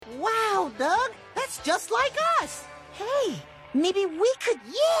just like us. Hey, maybe we could,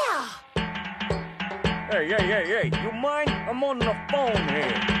 yeah! Hey, you mind? I'm on the phone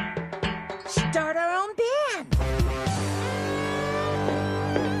here. Start our own band.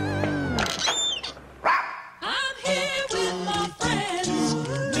 I'm here with my friends.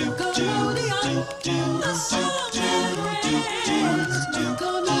 Nickelodeon, the song never ends.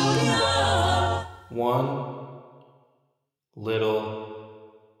 Nickelodeon. One little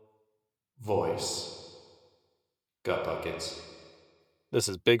voice. Gut buckets. This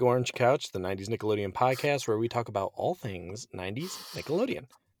is Big Orange Couch, the 90s Nickelodeon podcast where we talk about all things 90s Nickelodeon.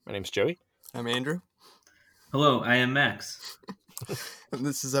 My name's Joey. I'm Andrew. Hello, I am Max. And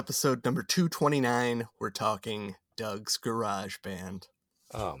this is episode number 229. We're talking Doug's Garage Band.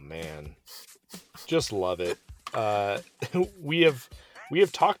 Oh, man. Just love it. We have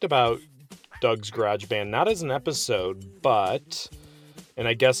talked about Doug's Garage Band, not as an episode, but... And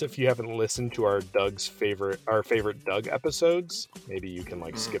I guess if you haven't listened to our favorite Doug episodes, maybe you can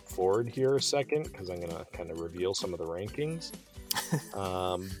skip forward here a second because I'm going to kind of reveal some of the rankings.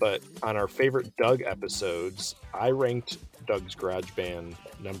 But on our favorite Doug episodes, I ranked Doug's Garage Band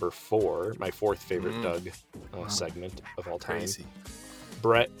number 4, my fourth favorite Doug segment of all time. Crazy.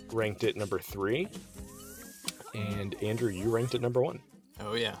 Brett ranked it number 3, and Andrew, you ranked it number 1.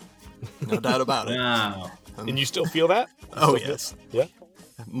 Oh, yeah. No doubt about it. Wow. And you still feel that? Oh, yes. Yeah?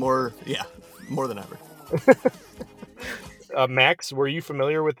 More than ever. Max, were you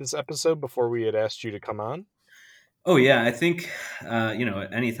familiar with this episode before we had asked you to come on? Oh yeah, I think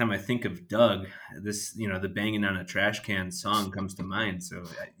anytime I think of Doug, this the banging on a trash can song comes to mind. So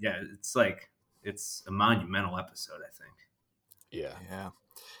yeah, it's a monumental episode, I think. Yeah.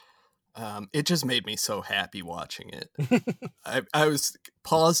 It just made me so happy watching it. I was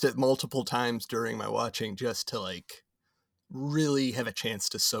paused it multiple times during my watching just to really have a chance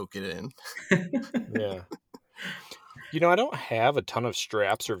to soak it in. Yeah. I don't have a ton of stray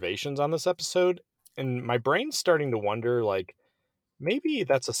observations on this episode, and my brain's starting to wonder, maybe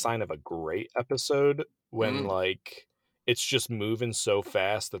that's a sign of a great episode when, it's just moving so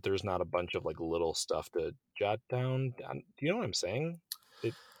fast that there's not a bunch of, little stuff to jot down. Do you know what I'm saying?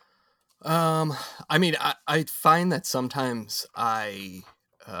 I find that sometimes I,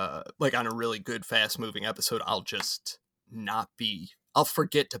 on a really good, fast-moving episode, I'll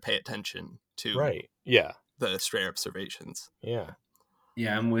forget to pay attention to the stray observations. Yeah.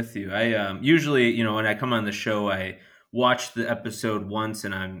 Yeah, I'm with you. I usually, when I come on the show, I watch the episode once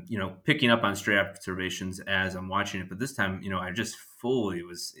and I'm, picking up on stray observations as I'm watching it. But this time, I just fully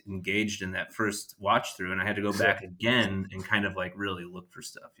was engaged in that first watch through, and I had to go back again and kind of really look for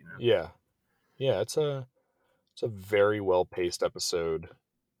stuff, Yeah. Yeah, it's a very well-paced episode.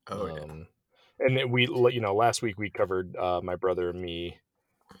 Oh, yeah. And we, last week we covered My Brother and Me,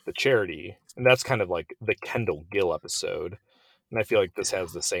 The Charity, and that's kind of like the Kendall Gill episode. And I feel like this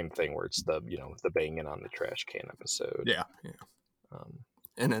has the same thing where it's the banging on the trash can episode. Yeah.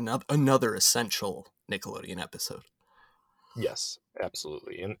 And another essential Nickelodeon episode. Yes,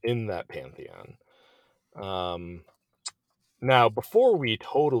 absolutely. In that pantheon. Now, before we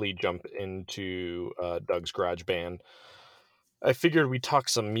totally jump into Doug's Garage Band, I figured we'd talk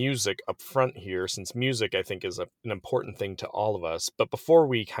some music up front here, since music, I think, is an important thing to all of us. But before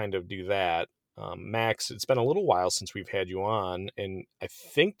we kind of do that, Max, it's been a little while since we've had you on, and I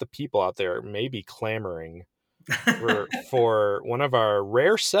think the people out there may be clamoring for one of our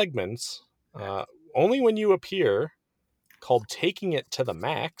rare segments, Only When You Appear, called Taking It to the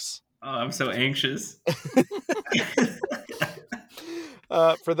Max. Oh, I'm so anxious.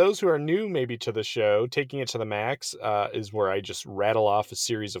 For those who are new maybe to the show, Taking It to the Max is where I just rattle off a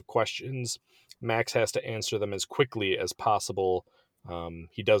series of questions. Max has to answer them as quickly as possible.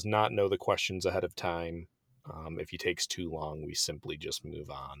 He does not know the questions ahead of time. If he takes too long, we simply just move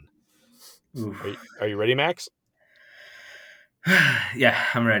on. Are you ready, Max? Yeah,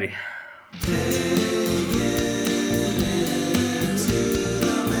 I'm ready.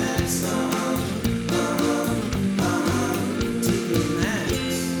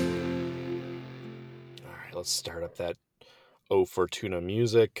 Let's start up that O Fortuna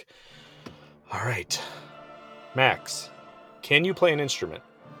music. All right. Max, can you play an instrument?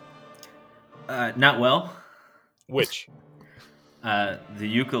 Not well. Which? The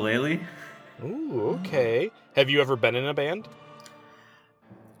ukulele. Ooh, okay. Have you ever been in a band?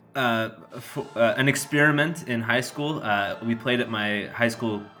 An experiment in high school. We played at my high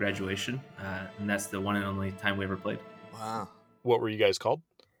school graduation, and that's the one and only time we ever played. Wow. What were you guys called?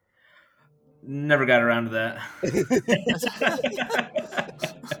 Never got around to that.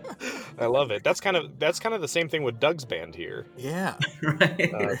 I love it. That's kind of the same thing with Doug's band here. Yeah.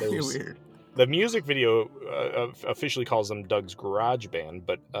 Right. Very weird. The music video officially calls them Doug's Garage Band,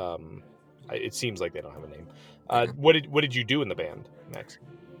 but it seems like they don't have a name. What did you do in the band, Max?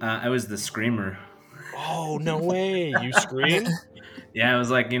 I was the screamer. Oh, no way! You screamed? Yeah, it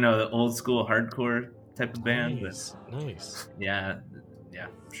was like, the old school hardcore type of band. Nice. But yeah,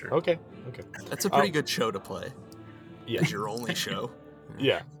 sure. Okay. That's a pretty good show to play. Yeah. As your only show.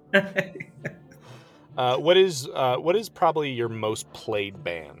 Yeah. What is probably your most played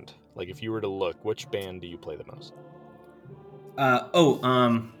band? Like, if you were to look, which band do you play the most? Oh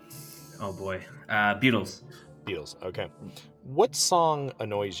boy, Beatles. Beatles. Okay. What song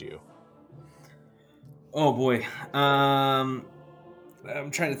annoys you? Oh boy, I'm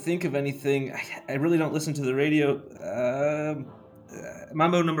trying to think of anything. I really don't listen to the radio.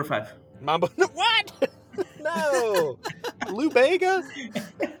 Mambo number 5. Mambo. What? No. Lou Bega?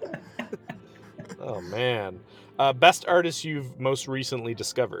 Oh man. Best artist you've most recently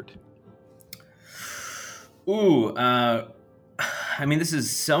discovered? Ooh, I mean, this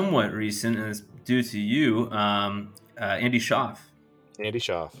is somewhat recent, and it's due to you, Andy Schaaf. Andy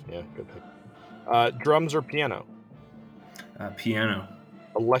Schaaf. Yeah, good pick. Drums or piano? Piano.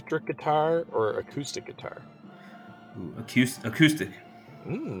 Electric guitar or acoustic guitar? Ooh, acoustic.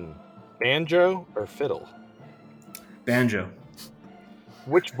 Banjo or fiddle? Banjo.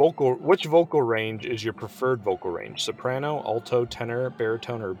 Which vocal range is your preferred vocal range? Soprano, alto, tenor,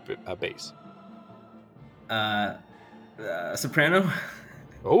 baritone, or bass? Soprano.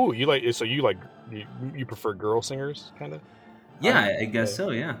 Oh, you prefer girl singers, kind of? Yeah, I guess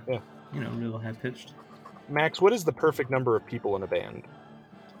so. Yeah. Yeah. Real high pitched. Max, what is the perfect number of people in a band?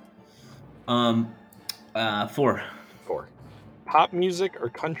 4. 4. Pop music or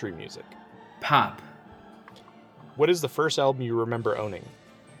country music? Pop. What is the first album you remember owning?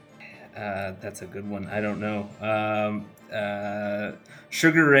 That's a good one. I don't know.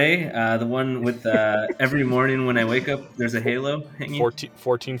 Sugar Ray, the one with every morning when I wake up, there's a halo hanging.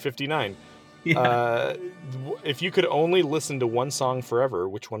 1459. Yeah. If you could only listen to one song forever,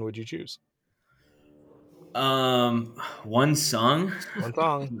 which one would you choose? One song. One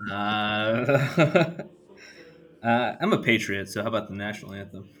song. I'm a patriot, so how about the national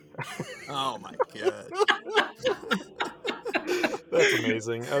anthem? Oh my god. That's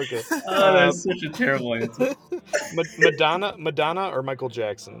amazing. Okay. Oh, that's such a terrible answer. Madonna or Michael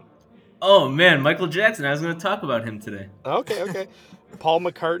Jackson? Oh man, Michael Jackson. I was going to talk about him today. Okay. Paul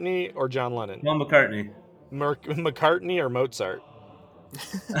McCartney or John Lennon? Paul McCartney. McCartney or Mozart?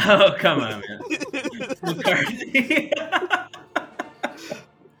 Oh, come on, man. McCartney.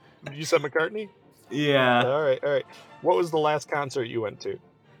 You said McCartney? Yeah. All right. What was the last concert you went to?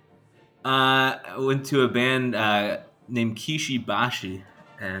 I went to a band named Kishi Bashi,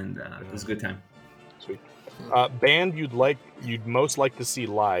 and it was a good time. Sweet. Band you'd most like to see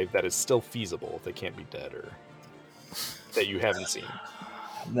live that is still feasible if they can't be dead, or that you haven't seen.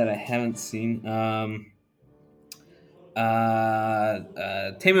 That I haven't seen. Tame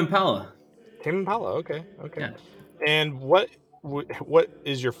Impala. Tame Impala. Okay. Yeah. And what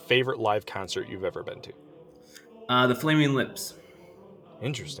is your favorite live concert you've ever been to? The Flaming Lips.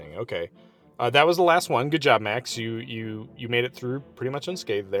 Interesting. Okay. That was the last one. Good job, Max. You made it through pretty much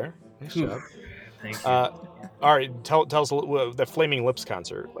unscathed there. Nice job. Thank you. All right. Tell us a little, the Flaming Lips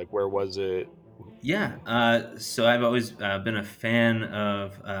concert. Like, where was it? Yeah. So I've always been a fan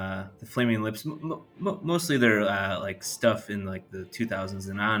of the Flaming Lips. Mostly their like stuff in like the 2000s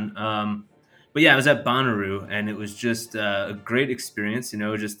and on. But yeah, I was at Bonnaroo, and it was just a great experience.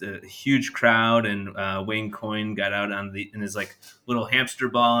 Just a huge crowd, and Wayne Coyne got out in his like little hamster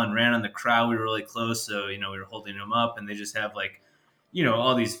ball and ran on the crowd. We were really close, so we were holding him up, and they just have like,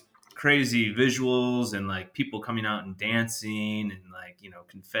 all these crazy visuals and like people coming out and dancing and like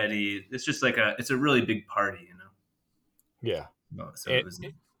confetti. It's just like it's a really big party, Yeah. So it was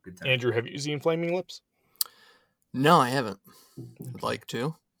a good time. Andrew, have you seen Flaming Lips? No, I haven't. I'd like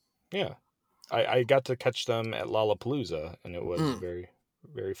to. Yeah. I got to catch them at Lollapalooza, and it was very,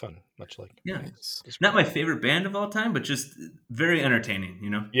 very fun. Much like Nice. Not my favorite band of all time, but just very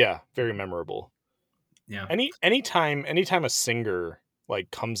entertaining. Yeah, very memorable. Yeah. Anytime a singer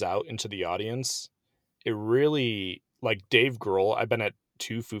like comes out into the audience, it really, like Dave Grohl. I've been at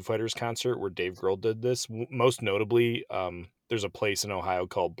 2 Foo Fighters concert where Dave Grohl did this. Most notably, there's a place in Ohio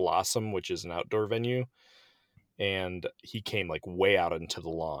called Blossom, which is an outdoor venue. And he came like way out into the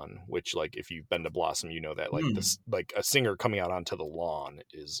lawn, which like if you've been to Blossom, that like this, like a singer coming out onto the lawn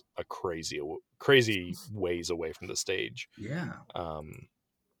is a crazy ways away from the stage. Yeah.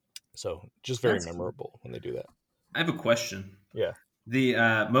 So just very memorable when they do that. I have a question. Yeah. The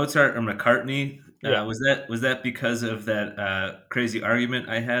Mozart or McCartney, Yeah. was that because of that crazy argument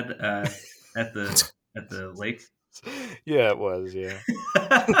I had at the lake. Yeah, it was. Yeah.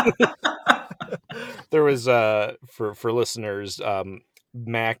 There was for listeners,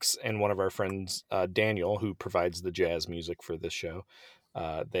 Max and one of our friends, Daniel, who provides the jazz music for this show.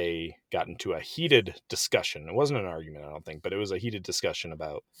 They got into a heated discussion. It wasn't an argument, I don't think, but it was a heated discussion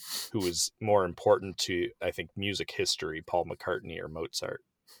about who was more important to, I think, music history, Paul McCartney or Mozart.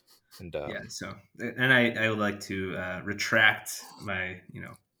 And Yeah. So, and I would like to retract my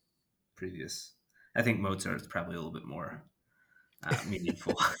previous. I think Mozart is probably a little bit more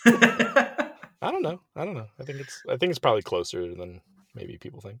meaningful. I don't know. I think it's probably closer than maybe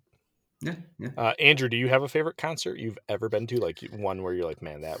people think. Yeah. Andrew, do you have a favorite concert you've ever been to? Like one where you're like,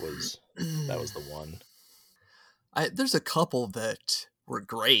 man, that was the one. There's a couple that were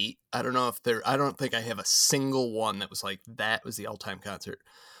great. I don't think I have a single one that was like, that was the all-time concert.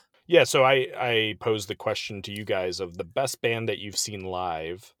 Yeah, so I posed the question to you guys of the best band that you've seen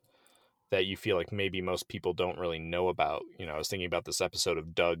live that you feel like maybe most people don't really know about. I was thinking about this episode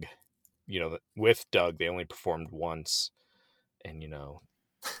of Doug, with Doug, they only performed once, and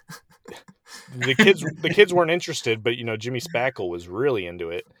the kids weren't interested, but Jimmy Spackle was really into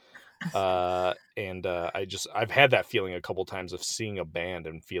it. And I've had that feeling a couple times of seeing a band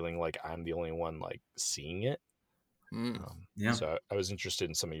and feeling like I'm the only one like seeing it. Yeah. So I was interested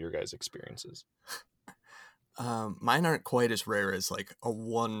in some of your guys' experiences. Mine aren't quite as rare as like a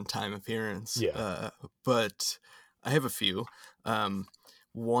one-time appearance. Yeah. But I have a few.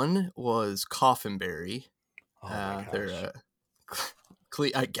 One was Coffinberry. Oh my gosh. They're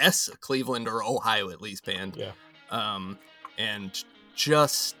I guess a Cleveland or Ohio at least band. Yeah. And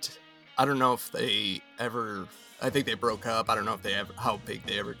just, I don't know if they ever, I think they broke up. I don't know if how big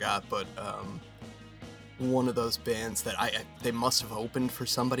they ever got, but one of those bands that they must have opened for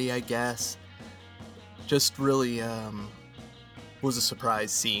somebody, I guess. Just really was a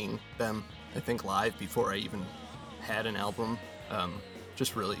surprise seeing them, I think, live before I even had an album.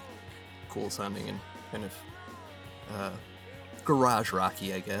 Just really cool sounding and kind of garage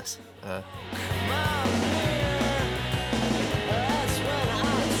rocky, I guess.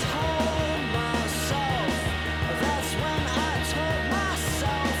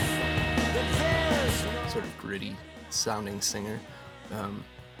 Sort of gritty sounding singer.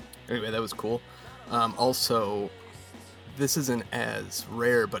 Anyway, that was cool. Also, this isn't as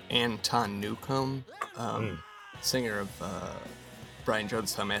rare, but Anton Newcomb, singer of Brian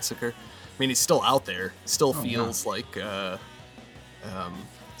Jonestown Massacre. I mean, he's still out there. Still feels like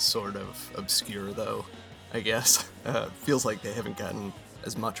sort of obscure, though, I guess. Feels like they haven't gotten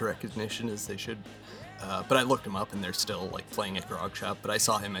as much recognition as they should. But I looked him up, and they're still like playing at Grog Shop. But I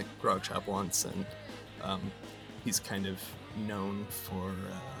saw him at Grog Shop once, and he's kind of known for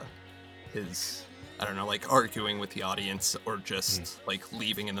his, I don't know, like arguing with the audience or just like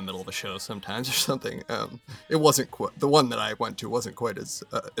leaving in the middle of a show sometimes or something. It wasn't the one that I went to wasn't quite as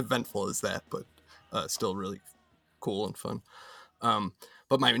eventful as that, but still really cool and fun.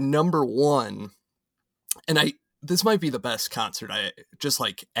 But my number one, and this might be the best concert I just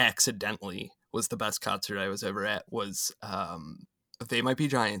like accidentally was the best concert I was ever at, was They Might Be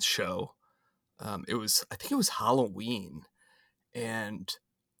Giants show. I think it was Halloween, and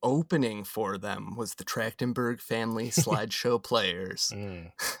opening for them was the Trachtenberg Family Slideshow Players.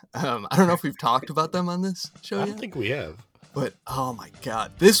 I don't know if we've talked about them on this show yet. I don't think we have. But oh my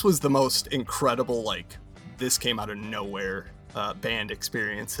god, this was the most incredible, like, this came out of nowhere band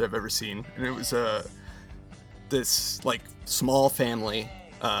experience that I've ever seen. And it was this like small family,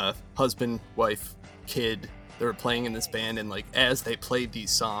 husband, wife, kid. They were playing in this band, and like as they played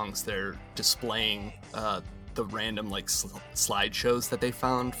these songs, they're displaying the random like slideshows that they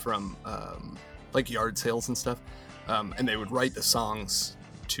found from like yard sales and stuff, and they would write the songs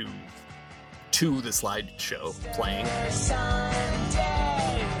to the slideshow playing.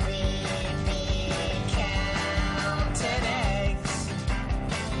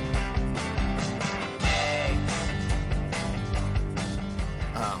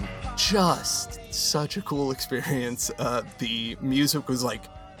 Just such a cool experience. The music was like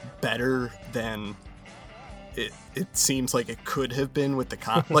better than it seems like it could have been with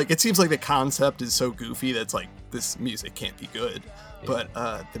the like it seems like the concept is so goofy that's like this music can't be good. Yeah. But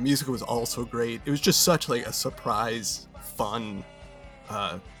the music was also great. It was just such like a surprise, fun,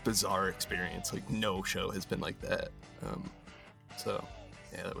 bizarre experience. Like no show has been like that. So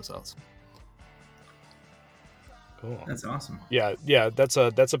yeah, that was awesome. Cool. That's awesome. Yeah, that's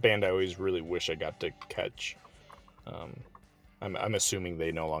a band I always really wish I got to catch. I'm assuming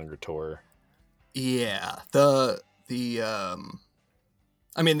they no longer tour. Yeah, I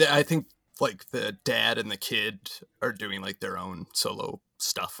mean, I think like the dad and the kid are doing like their own solo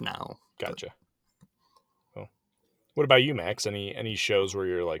stuff now. But Gotcha. Well, what about you, Max? Any shows where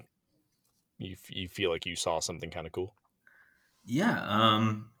you're like, you feel like you saw something kind of cool? Yeah.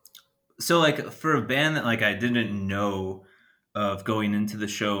 So like for a band that like I didn't know of going into the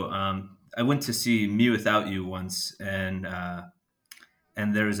show, I went to see Me Without You once, and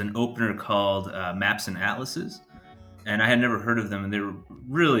there was an opener called Maps and Atlases, and I had never heard of them, and they were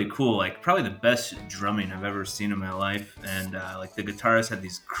really cool. Like probably the best drumming I've ever seen in my life, and like the guitarist had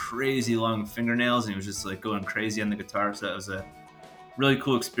these crazy long fingernails, and he was just like going crazy on the guitar. So that was a really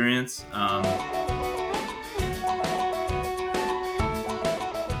cool experience. When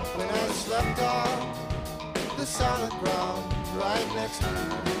I slept on the solid ground right next to you.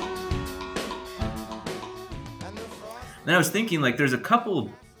 And the frost Then I was thinking, like, there's a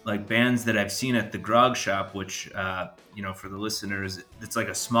couple like bands that I've seen at the Grog Shop, which for the listeners, it's like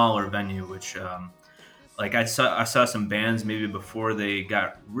a smaller venue. Which like I saw some bands maybe before they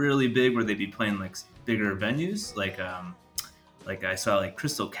got really big, where they'd be playing like bigger venues, like I saw like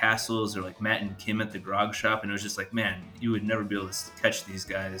Crystal Castles or like Matt and Kim at the Grog Shop, and it was just like, man, you would never be able to catch these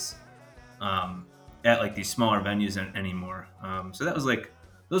guys at like these smaller venues anymore. So that was like,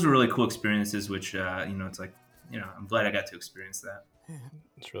 those were really cool experiences, which it's like, I'm glad I got to experience that.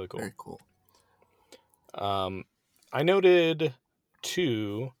 It's really cool. very cool. I noted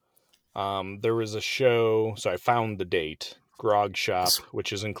too, there was a show, so I found the date, Grog Shop,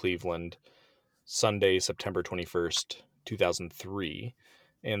 which is in Cleveland, Sunday, September 21st, 2003.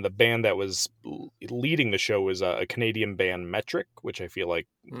 And the band that was leading the show was a Canadian band, Metric, which I feel like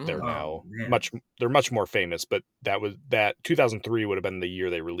they're now man. they're much more famous, but that 2003 would have been the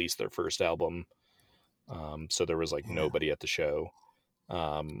year they released their first album. So there was like nobody at the show.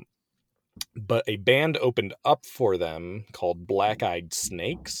 But a band opened up for them called Black Eyed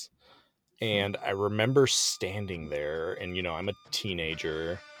Snakes. And I remember standing there, and I'm a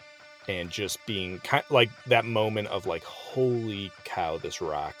teenager, and just being kind of like that moment of like, holy cow, this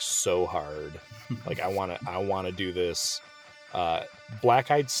rocks so hard. Like I want to do this.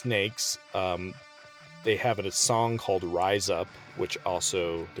 Black Eyed Snakes, they have a song called Rise Up, which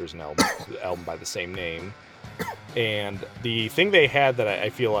also there's an album by the same name. And the thing they had that I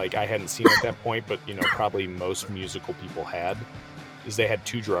feel like I hadn't seen at that point, but probably most musical people had, is they had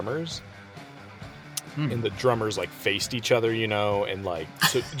two drummers. And the drummers like faced each other, and like,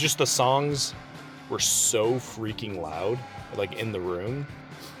 so just the songs were so freaking loud, like in the room.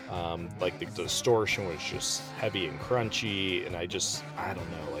 Like the distortion was just heavy and crunchy, and I don't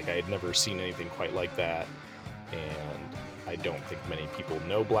know, like I had never seen anything quite like that. And I don't think many people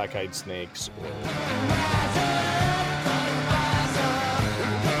know Black Eyed Snakes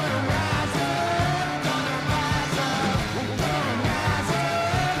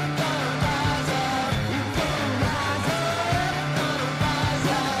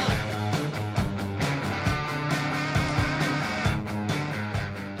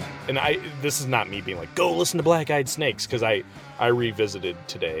and this is not me being like, go listen to Black Eyed Snakes, because I revisited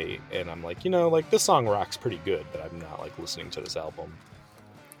today, and I'm like, like this song rocks pretty good, but I'm not like listening to this album.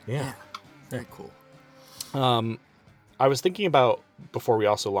 Yeah, very cool. I was thinking about, before we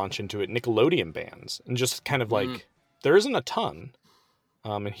also launch into it, Nickelodeon bands, and just kind of like, there isn't a ton.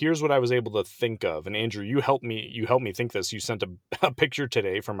 And here's what I was able to think of. And Andrew, you helped me think this. You sent a picture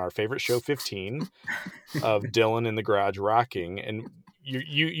today from our favorite show 15 of Dylan in the garage rocking, and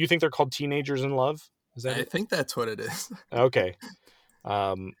you think they're called Teenagers in Love? Is that I it? think that's what it is. Okay.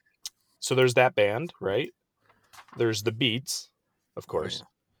 So there's that band, right? There's the Beats, of course.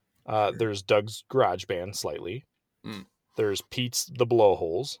 Sure. There's Doug's Garage Band, slightly. Mm. There's Pete's The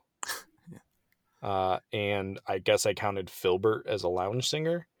Blowholes. And I guess I counted Filbert as a lounge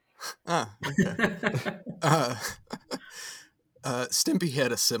singer. Okay. Stimpy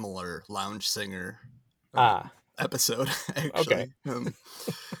had a similar lounge singer episode, actually. Okay.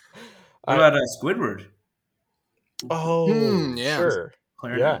 What about Squidward? Oh, yeah. sure.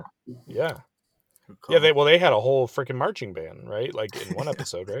 Clarinet. Yeah. Yeah, they had a whole freaking marching band, right? Like in one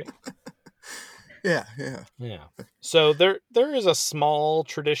episode, right? Yeah. So there is a small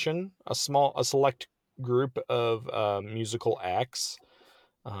tradition, a select group of musical acts,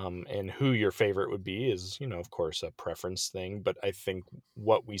 and who your favorite would be is, of course, a preference thing. But I think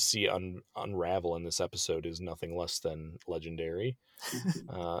what we see unravel in this episode is nothing less than legendary.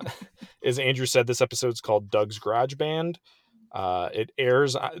 As Andrew said, this episode's called Doug's Garage Band. It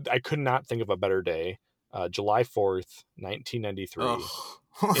airs. I could not think of a better day. July 4th, 1993. Oh,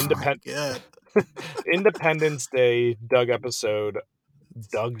 Independence Day Doug episode,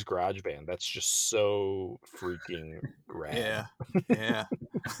 Doug's Garage Band. That's just so freaking rad. Yeah.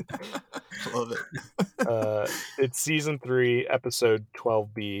 Love it. It's season 3, episode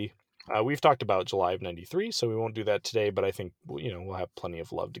 12B. We've talked about July of '93, so we won't do that today. But I think we'll have plenty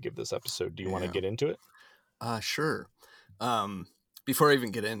of love to give this episode. Do you want to get into it? Sure. Before I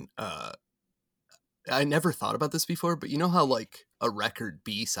even get in, I never thought about this before, but you know how like a record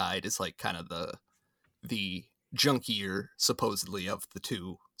B-side is like kind of the junkier supposedly of the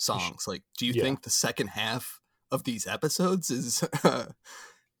two songs. Like, do you think the second half of these episodes is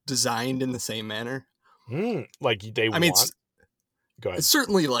designed in the same manner? Like they want. Go ahead. It's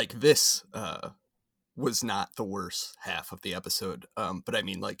certainly like this was not the worst half of the episode. But I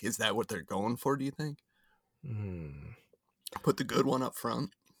mean, like, is that what they're going for, do you think? Put the good one up front.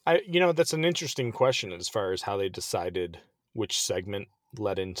 That's an interesting question as far as how they decided which segment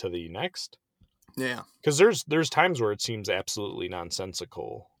led into the next. Yeah. Because there's times where it seems absolutely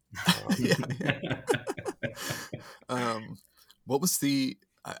nonsensical. What was I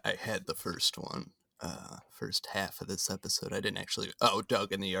had the first one, first half of this episode. I didn't actually. Oh,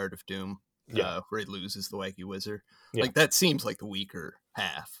 Doug and the Art of Doom. Where he loses the Wacky Wizard. Yeah. Like, that seems like the weaker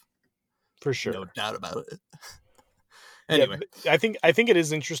half. For sure. No doubt about it. Anyway. Yeah, I think it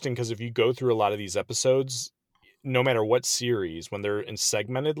is interesting because if you go through a lot of these episodes, no matter what series, when they're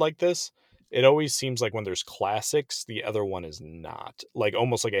segmented like this, it always seems like when there's classics, the other one is not. Like,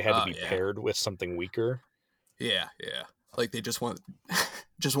 almost like it had to be paired with something weaker. Yeah. Like, they just want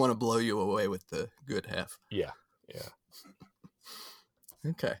to blow you away with the good half. Yeah.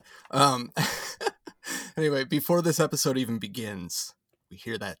 Okay. Anyway, before this episode even begins, we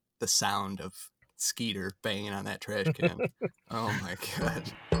hear the sound of Skeeter banging on that trash can. Oh my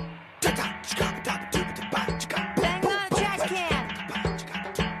god. Bang on a trash can.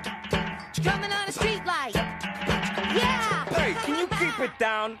 Drumming on a street light. Yeah. Hey, can you keep it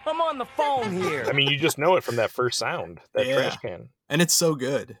down? I'm on the phone here. I mean, you just know it from that first sound, that trash can. And it's so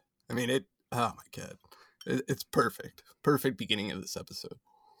good. I mean, oh my god. It's perfect. Perfect beginning of this episode.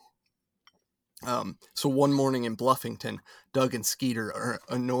 So one morning in Bluffington, Doug and Skeeter are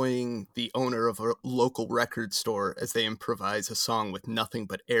annoying the owner of a local record store as they improvise a song with nothing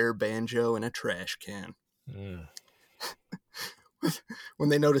but air banjo and a trash can. When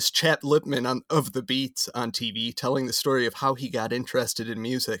they notice Chap Lipman of the Beats on TV telling the story of how he got interested in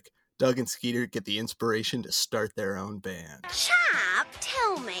music, Doug and Skeeter get the inspiration to start their own band. Chap,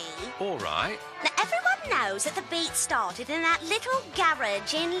 tell me. All right. Now, everyone knows that the Beat started in that little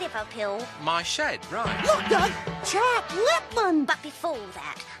garage in Liverpool. My shed, right. Look, Doug, Chap Lipman. But before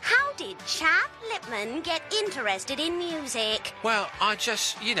that, how did Chap Lipman get interested in music? Well, I'd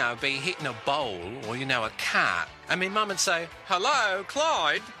just, be hitting a bowl or, a cat. And my mum would say, "Hello,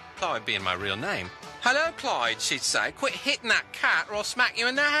 Clyde." Clyde being my real name. "Hello, Clyde," she'd say. "Quit hitting that cat or I'll smack you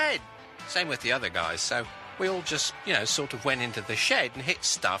in the head." Same with the other guys, so we all just, sort of went into the shed and hit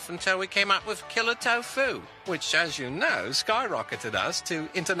stuff until we came up with Killer Tofu, which, as you know, skyrocketed us to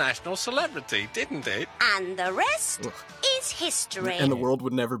international celebrity, didn't it? And the rest is history. And the world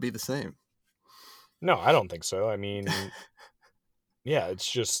would never be the same. No, I don't think so. I mean, yeah, it's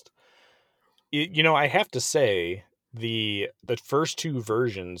just, I have to say, the first two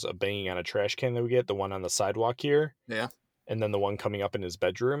versions of banging on a trash can that we get, the one on the sidewalk here, and then the one coming up in his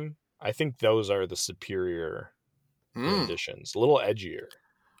bedroom, I think those are the superior renditions. A little edgier.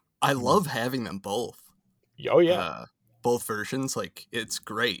 I love having them both. Oh yeah, both versions. Like, it's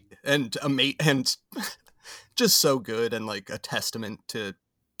great and and just so good, and like a testament to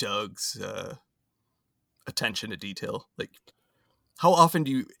Doug's attention to detail. Like, how often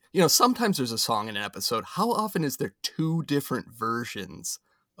do you sometimes there's a song in an episode. How often is there two different versions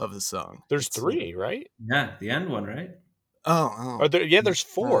of a song? There's three, right? Yeah, the end one, right? Oh. There's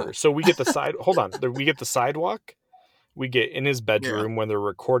four. So we get the side. Hold on. We get the sidewalk. We get in his bedroom when they're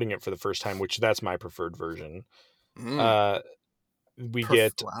recording it for the first time, which that's my preferred version. We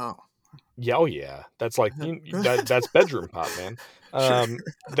get. Wow. Yeah, oh yeah. That's like that's bedroom pop, man.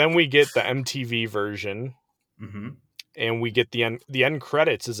 Then we get the MTV version. Mm-hmm. And we get the end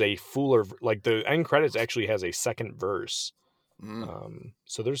credits is a fuller, like the end credits actually has a second verse.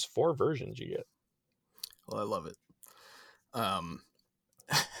 So there's 4 versions you get. Well, I love it.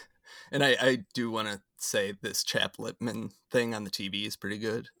 And I do want to say this Chap Lipman thing on the TV is pretty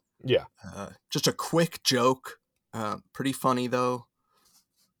good. Yeah. Just a quick joke. Pretty funny though.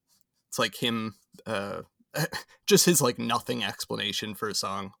 It's like him, just his like nothing explanation for a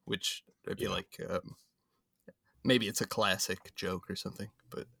song, which I'd be like, maybe it's a classic joke or something,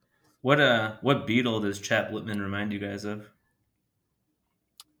 but what Beatle does Chap Lipman remind you guys of?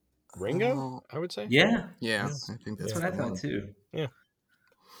 Ringo, I would say. Yeah. I think that's what I thought too. Yeah.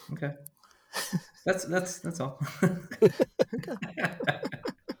 Okay. That's all.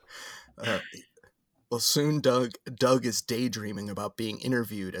 Well, soon Doug is daydreaming about being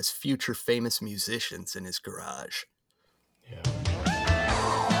interviewed as future famous musicians in his garage.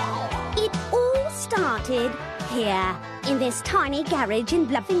 It all started here, in this tiny garage in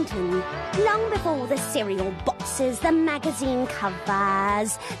Bluffington. Long before the cereal boxes, the magazine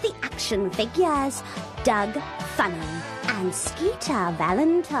covers, the action figures, Doug Funny and Skeeter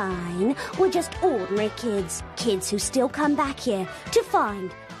Valentine were just ordinary kids. Kids who still come back here to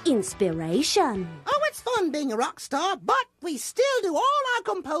find inspiration. Oh, it's fun being a rock star, but we still do all our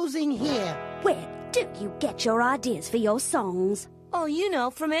composing here. Where do you get your ideas for your songs? Oh, you know,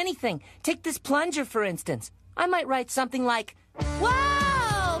 from anything. Take this plunger, for instance. I might write something like,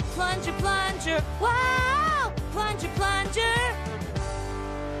 wow, plunger, plunger, wow, plunger, plunger.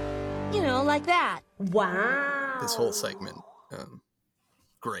 You know, like that. Wow. This whole segment,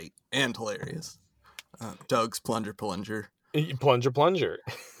 great and hilarious. Doug's plunger. Plunger.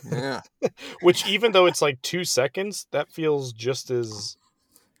 Yeah. Which, even though it's like 2 seconds, that feels just as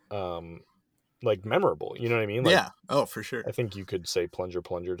like memorable. You know what I mean? Like, yeah. Oh, for sure. I think you could say plunger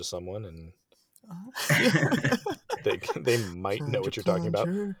to someone and they might know what you're talking about.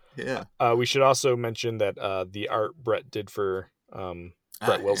 Yeah. We should also mention that the art Brett did for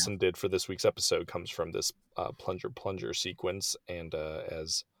Brett Wilson did for this week's episode comes from this plunger sequence, and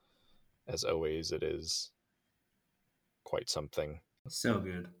as always, it is quite something. So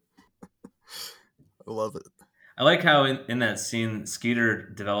good. I love it. I like how in that scene, Skeeter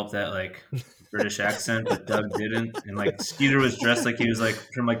developed that like British accent, but Doug didn't. And like Skeeter was dressed like he was like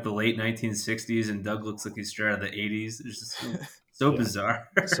from like the late 1960s, and Doug looks like he's straight out of the 80s. It's just so bizarre.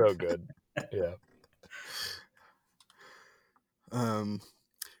 So good. Yeah.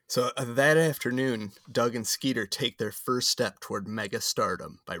 So that afternoon, Doug and Skeeter take their first step toward mega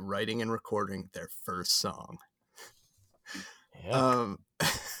stardom by writing and recording their first song. Yeah.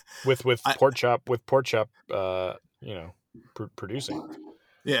 With Pork Chop, producing.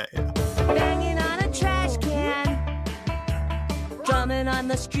 Yeah. Banging on a trash can, drumming on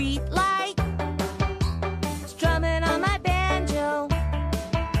the street light, strumming on my banjo.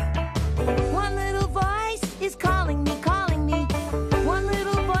 One little voice is calling me. One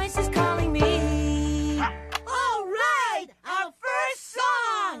little voice is calling me. All right, our first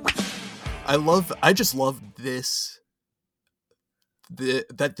song. I just love this.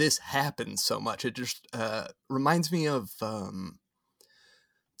 That this happens so much. It just reminds me of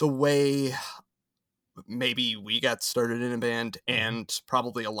the way maybe we got started in a band, and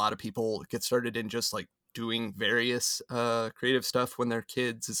probably a lot of people get started in just like doing various creative stuff when they're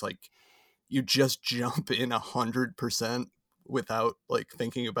kids. It's like you just jump in 100% without like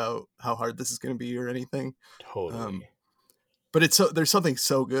thinking about how hard this is going to be or anything. Totally. But there's something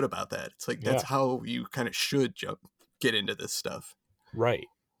so good about that. It's like that's how you kind of should get into this stuff. Right.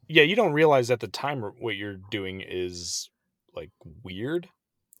 Yeah, you don't realize at the time what you're doing is like weird.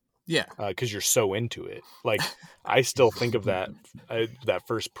 Yeah. Because you're so into it. Like, I still think of that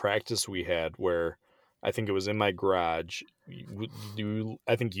first practice we had where I think it was in my garage.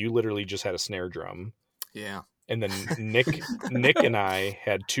 I think you literally just had a snare drum. Yeah. And then Nick and I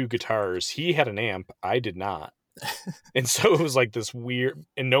had 2 guitars. He had an amp. I did not. And so it was like this weird,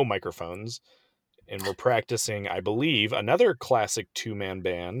 and no microphones. And we're practicing, I believe, another classic 2-man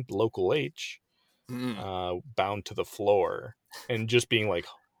band, Local H, Bound to the Floor, and just being like,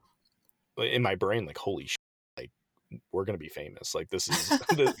 in my brain, like, holy shit, like, we're going to be famous. Like, this is...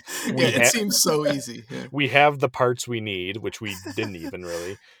 it seems so easy. Yeah. We have the parts we need, which we didn't even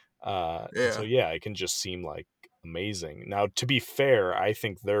really. So, yeah, it can just seem like amazing. Now, to be fair, I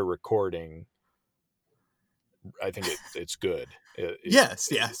think their recording... I think it's good. Yes,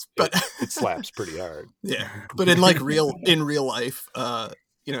 but it slaps pretty hard. Yeah, but in real life,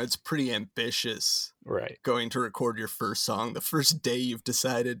 it's pretty ambitious. Right, going to record your first song the first day you've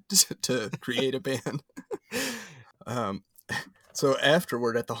decided to create a band. So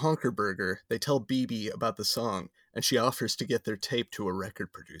afterward at the Honker Burger, they tell BB about the song, and she offers to get their tape to a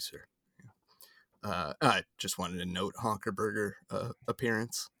record producer. I just wanted to note Honker Burger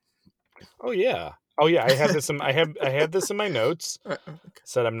appearance. Oh yeah. I had this. I had this in my notes.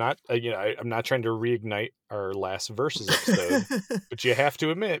 Said I'm not. I'm not trying to reignite our last Versus episode, but you have to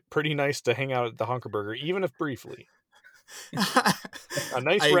admit, pretty nice to hang out at the Honker Burger, even if briefly. A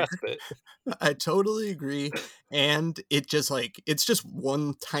nice respite. I totally agree, and it's just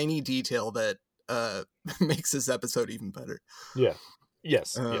one tiny detail that makes this episode even better. Yeah.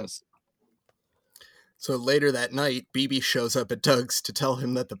 Yes. Yes. So later that night, BB shows up at Doug's to tell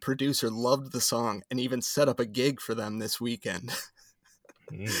him that the producer loved the song and even set up a gig for them this weekend.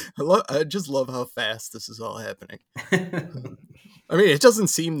 I just love how fast this is all happening. I mean, it doesn't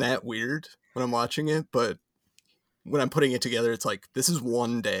seem that weird when I'm watching it, but when I'm putting it together, it's like, this is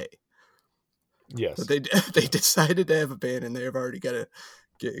one day. Yes. But they decided to have a band and they've already got a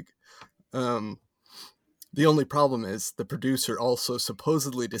gig. The only problem is the producer also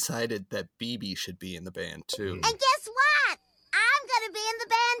supposedly decided that BB should be in the band too. And guess what? I'm gonna be in the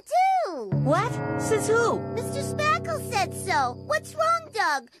band too. What? Says who? Mr. Spackle said so. What's wrong,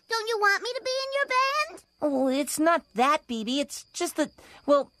 Doug? Don't you want me to be in your band? Oh, it's not that, BB. It's just that,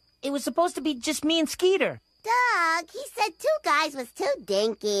 well, it was supposed to be just me and Skeeter. Doug, he said 2 guys was too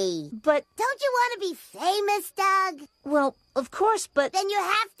dinky. But don't you want to be famous, Doug? Well, of course, but then you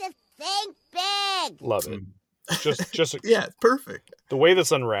have to think big. Love it. Just yeah, perfect. The way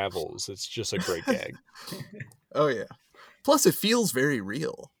this unravels, it's just a great gag. Oh yeah. Plus, it feels very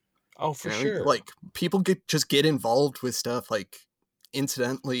real. Oh, for sure. Like people get involved with stuff like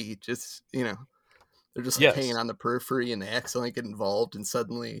incidentally, just they're just like hanging on the periphery and they accidentally get involved, and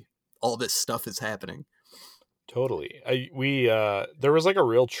suddenly all this stuff is happening. Totally. There was like a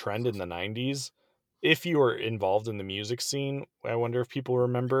real trend in the 90s. If you were involved in the music scene, I wonder if people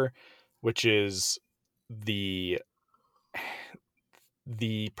remember, which is the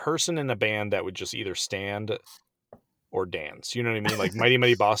person in a band that would just either stand or dance. You know what I mean? Like Mighty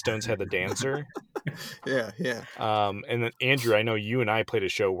Mighty Bosstones had the dancer. Yeah. And then Andrew, I know you and I played a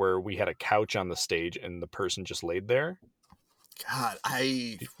show where we had a couch on the stage and the person just laid there. God,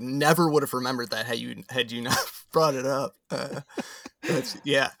 I never would have remembered that had you not brought it up. That's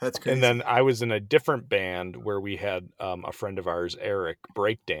crazy. And then I was in a different band where we had a friend of ours, Eric,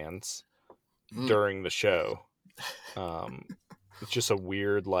 breakdance during the show. It's just a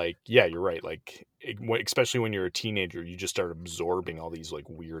weird, like, yeah, you're right. Like, especially when you're a teenager, you just start absorbing all these like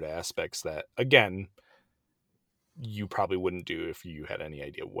weird aspects that, again, you probably wouldn't do if you had any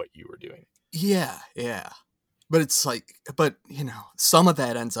idea what you were doing. Yeah. But it's like, some of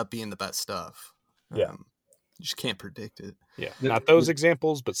that ends up being the best stuff. Yeah. You just can't predict it. Yeah. Not those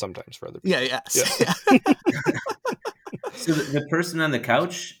examples, but sometimes for other people. Yeah. So the person on the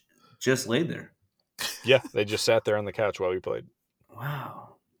couch just laid there. Yeah. They just sat there on the couch while we played.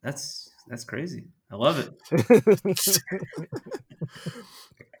 Wow. That's crazy. I love it.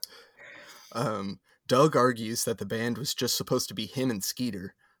 Doug argues that the band was just supposed to be him and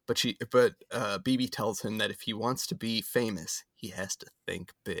Skeeter. But BB tells him that if he wants to be famous, he has to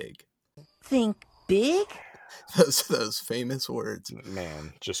think big. Think big? Those famous words.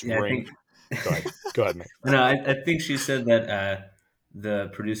 Man, just ring. Go ahead, man. No, I think she said that the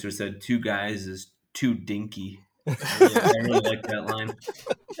producer said 2 guys is too dinky. I really like that line.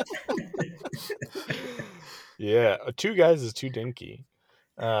 Yeah, 2 guys is too dinky.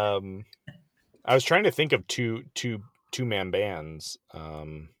 I was trying to think of two-man bands.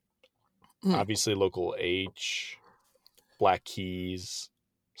 Obviously Local H, Black Keys,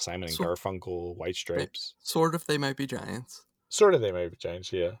 Simon and Garfunkel, White Stripes. Sort of They Might Be Giants.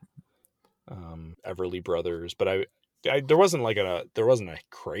 Yeah. Everly Brothers, but I there wasn't a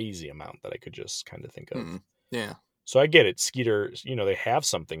crazy amount that I could just kind of think of. Yeah. So I get it. Skeeter, they have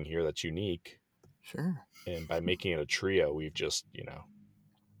something here that's unique. Sure. And by making it a trio, we've just,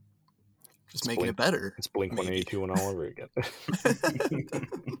 just making it better. It's Blink-182 and all over again.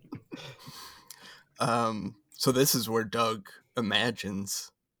 So this is where Doug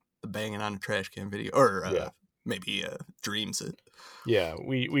imagines the banging on a trash can video, or maybe dreams it. Yeah,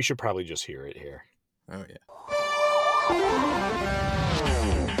 we should probably just hear it here. Oh yeah.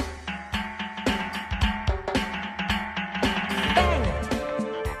 Bang it!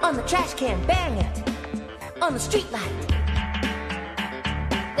 On the trash can, bang it! On the street light.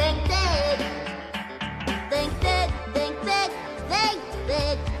 Think big. Think big, think big, think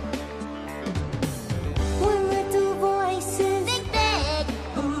big. One little voices. Think big.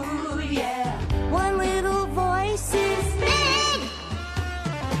 Ooh, yeah. One little voices. Big.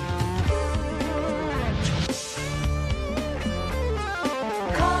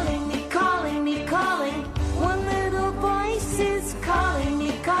 Calling me, calling me, calling. One little voices calling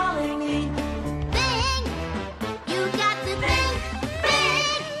me, calling me. Big. You got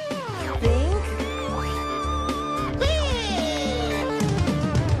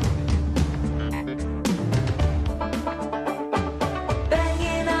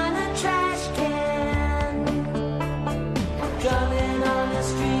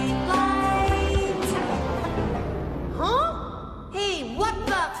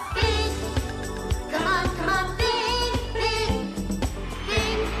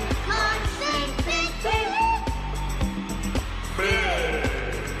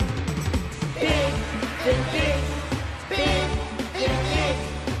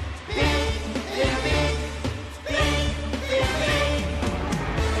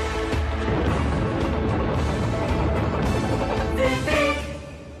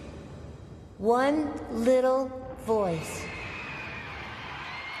One little voice.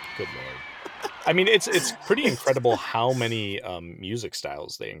 Good Lord. I mean, it's pretty incredible how many music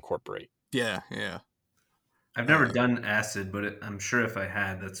styles they incorporate. Yeah. I've never done acid, but I'm sure if I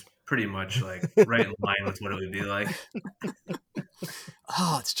had, that's pretty much like right in line with what it would be like.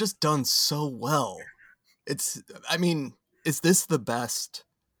 Oh, it's just done so well. I mean, is this the best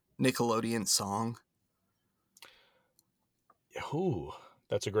Nickelodeon song? Ooh,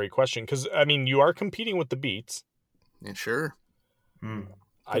 that's a great question. Because, I mean, you are competing with the Beats. Yeah, sure. Hmm.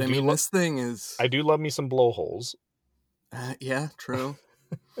 But I mean, this thing is... I do love me some blowholes. Yeah, true.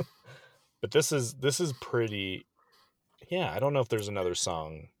 But this is pretty... Yeah, I don't know if there's another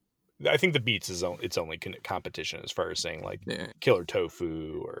song. I think the Beats is its only competition as far as saying, like, Killer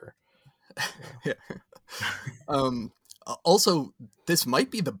Tofu or... Yeah. Also, this might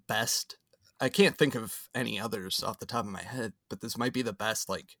be the best... I can't think of any others off the top of my head, but this might be the best,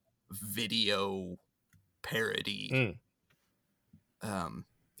 like, video parody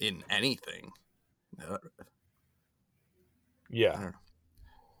in anything. Yeah.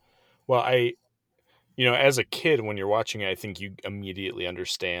 Well, as a kid, when you're watching it, I think you immediately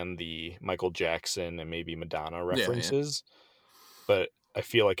understand the Michael Jackson and maybe Madonna references. Yeah. But I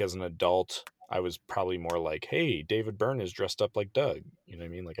feel like as an adult, I was probably more like, hey, David Byrne is dressed up like Doug. You know what I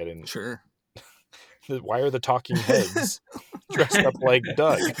mean? Like, I didn't... Sure. Why are the talking heads dressed up like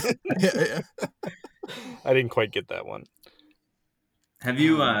Doug? Yeah. I didn't quite get that one. Have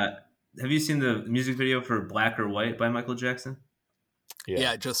you seen the music video for Black or White by Michael Jackson?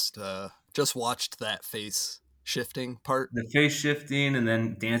 Yeah, I just watched that face shifting part. The face shifting and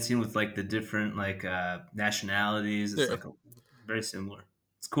then dancing with like the different like nationalities. It's like very similar.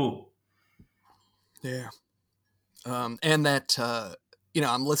 It's cool. Yeah. And that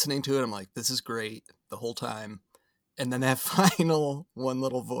I'm listening to it, I'm like, this is great the whole time. And then that final one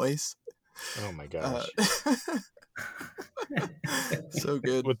little voice. Oh my gosh. So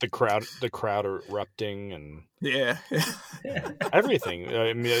good. With the crowd erupting and yeah. Everything.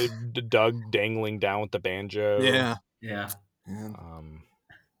 I mean, Doug dangling down with the banjo. Yeah.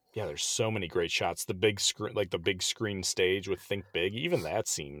 There's so many great shots. The big screen, like the big screen stage with Think Big, even that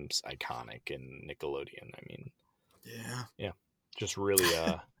seems iconic in Nickelodeon. I mean, yeah, just really,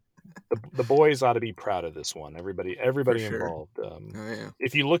 the boys ought to be proud of this one. Everybody involved.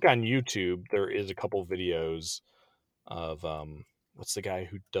 If you look on YouTube, there is a couple videos of what's the guy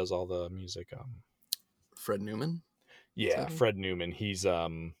who does all the music? Fred Newman. Yeah, Fred Newman. He's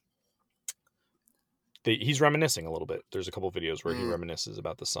reminiscing a little bit. There's a couple videos where he reminisces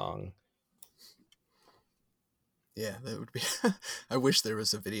about the song. Yeah, that would be. I wish there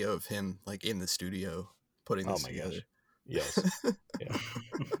was a video of him like in the studio putting this together. Gosh. Yes. Yeah.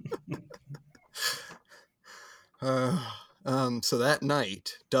 So that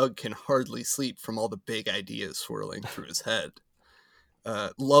night, Doug can hardly sleep from all the big ideas swirling through his head.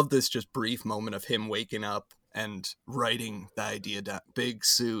 Love this just brief moment of him waking up and writing the idea down. Big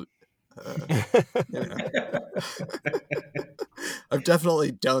suit. I've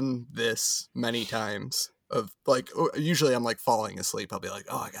definitely done this many times. Of like, usually I'm like falling asleep. I'll be like,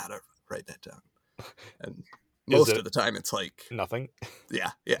 oh, I gotta write that down. And most of the time it's like nothing.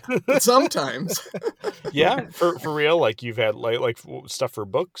 Yeah. But sometimes. Yeah, for real. Like you've had like stuff for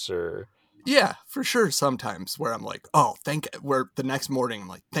books or. Yeah, for sure. Sometimes where I'm like, where the next morning I'm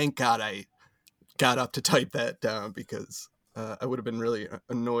like, thank God I got up to type that down because I would have been really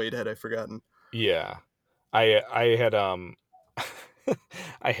annoyed had I forgotten. Yeah, I had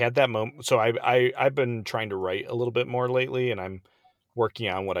I had that moment. So I've been trying to write a little bit more lately, and I'm working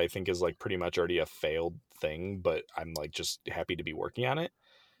on what I think is like pretty much already a failed thing, but I'm like just happy to be working on it.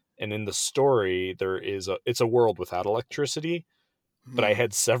 And in the story, it's a world without electricity, but I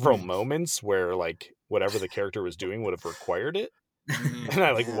had several moments where like whatever the character was doing would have required it. And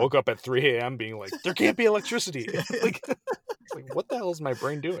I like woke up at 3 a.m. being like, there can't be electricity. Like what the hell is my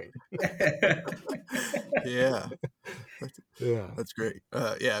brain doing? Yeah. That's great.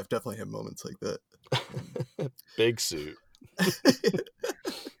 Yeah, I've definitely had moments like that. Big suit.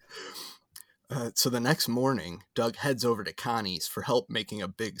 So the next morning, Doug heads over to Connie's for help making a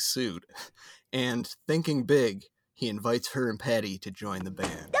big suit. And thinking big, he invites her and Patty to join the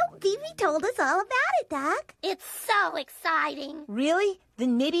band. No, Phoebe told us all about it, Doug. It's so exciting. Really?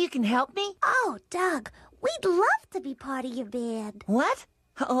 Then maybe you can help me? Oh, Doug, we'd love to be part of your band. What?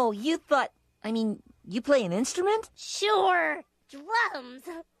 Oh, you play an instrument? Sure. Drums.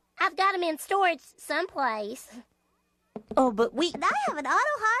 I've got them in storage someplace. Oh, but And I have an auto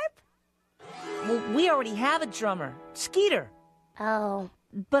harp. Well, we already have a drummer, Skeeter. Oh.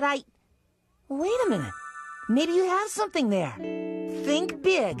 But wait a minute. Maybe you have something there. Think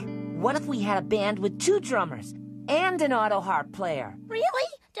big. what if we had a band with 2 drummers and an auto harp player? Really?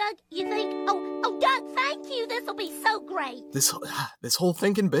 Doug, you think? Oh, Doug, thank you. This'll be so great. This whole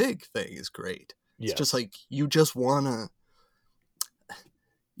thinking big thing is great. Yes. It's just like you just wanna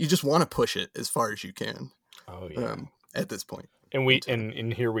push it as far as you can. Oh yeah. At this point. And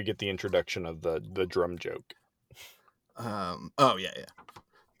and here we get the introduction of the drum joke. Oh yeah.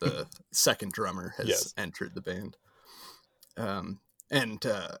 The second drummer has entered the band.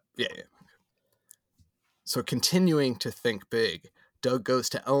 Yeah. So continuing to think big, Doug goes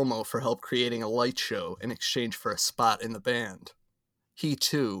to Elmo for help creating a light show in exchange for a spot in the band. He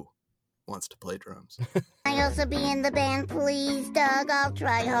too wants to play drums. I also be in the band, please, Doug. I'll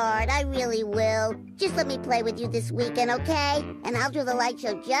try hard. I really will. Just let me play with you this weekend, okay? And I'll do the light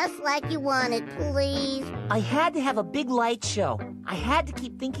show just like you wanted, please. I had to have a big light show. I had to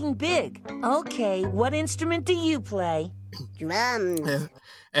keep thinking big. Okay, what instrument do you play? Drums.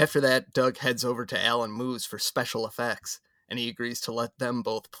 After that, Doug heads over to Alan Moo's for special effects, and he agrees to let them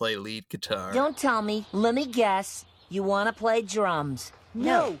both play lead guitar. Don't tell me. Let me guess. You want to play drums?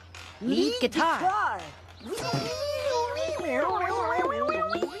 No. Lead guitar.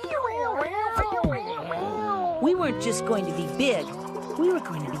 We weren't just going to be big. We were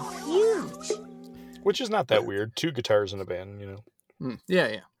going to be huge. Which is not that weird. 2 guitars in a band, you know.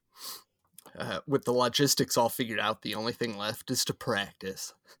 Yeah. With the logistics all figured out, the only thing left is to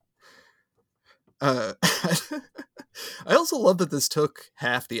practice. I also love that this took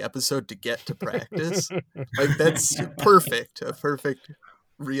half the episode to get to practice. Like, that's perfect. A perfect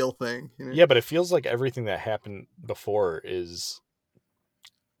real thing. You know? Yeah, but it feels like everything that happened before is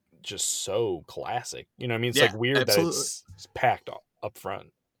just so classic. You know what I mean? It's like weird that it's packed up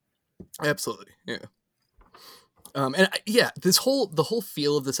front. Absolutely. Yeah. The whole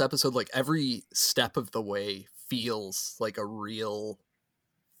feel of this episode, like every step of the way feels like a real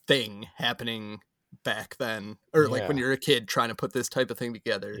thing happening back then, or like when you're a kid trying to put this type of thing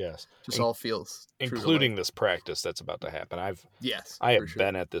together. Yes. Just all feels including this practice that's about to happen. I have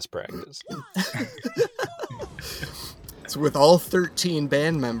been at this practice. So with all 13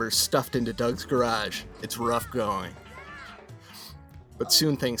 band members stuffed into Doug's garage, it's rough going. But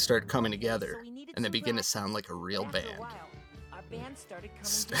soon things start coming together, and they begin to sound like a real band.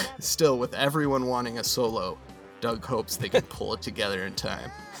 Still, with everyone wanting a solo, Doug hopes they can pull it together in time.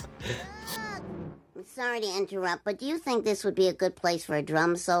 I'm sorry to interrupt, but do you think this would be a good place for a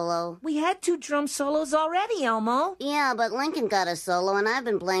drum solo? We had 2 drum solos already, Elmo. Yeah, but Lincoln got a solo, and I've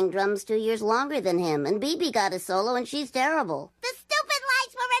been playing drums 2 years longer than him, and BB got a solo, and she's terrible. The stupid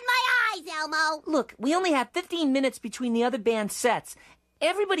lights were in my eyes, Elmo! Look, we only have 15 minutes between the other band sets.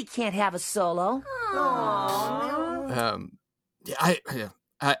 Everybody can't have a solo.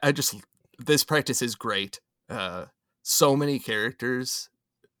 I just, this practice is great. So many characters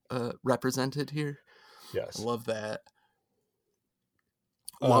represented here. Yes. Love that.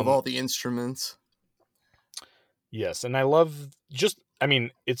 Love all the instruments. Yes, and I love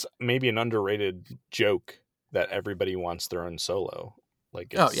it's maybe an underrated joke that everybody wants their own solo.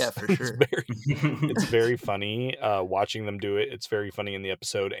 Like, for sure. It's very funny watching them do it. It's very funny in the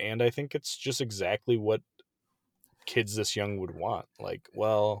episode, and I think it's just exactly what kids this young would want. Like,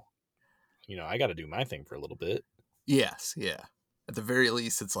 well, I got to do my thing for a little bit. Yes, yeah. At the very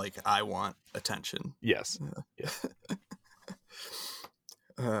least, it's like, I want attention. Yes. Yeah.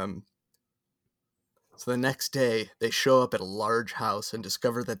 So the next day, they show up at a large house and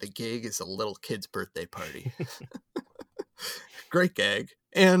discover that the gig is a little kid's birthday party. Great gag.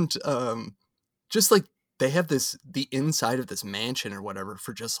 And just like they have the inside of this mansion or whatever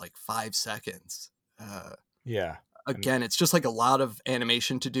for just like 5 seconds. Yeah. Again, it's just like a lot of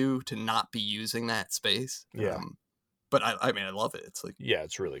animation to do to not be using that space. Yeah. But I love it. It's like,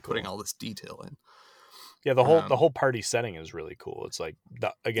 it's really cool putting all this detail in. Yeah, the whole party setting is really cool. It's like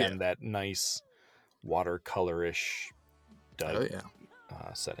that nice watercolorish Doug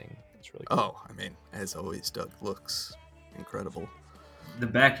setting. It's really cool. As always, Doug looks incredible. The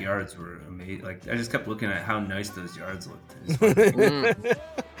backyards were amazing. Like, I just kept looking at how nice those yards looked.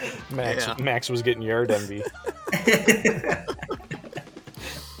 Max was getting yard envy.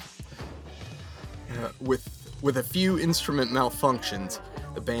 With a few instrument malfunctions,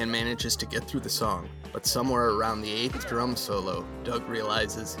 the band manages to get through the song, but somewhere around the 8th drum solo, Doug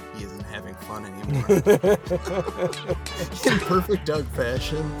realizes he isn't having fun anymore. In perfect Doug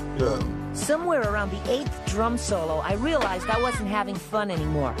fashion. Somewhere around the 8th drum solo, I realized I wasn't having fun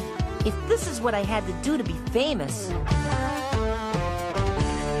anymore. If this is what I had to do to be famous...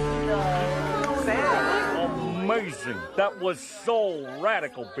 Amazing. That was so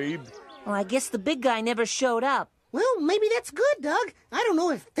radical, babe. Well, I guess the big guy never showed up. Well, maybe that's good, Doug. I don't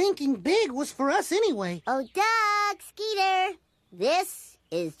know if thinking big was for us anyway. Oh, Doug, Skeeter, this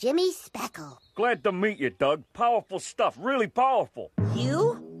is Jimmy Spackle. Glad to meet you, Doug. Powerful stuff, really powerful.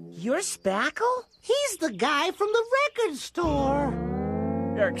 You're Spackle? He's the guy from the record store.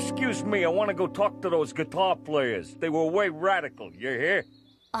 Yeah, excuse me, I want to go talk to those guitar players. They were way radical, you hear?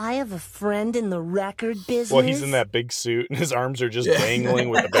 I have a friend in the record business. Well, he's in that big suit, and his arms are just dangling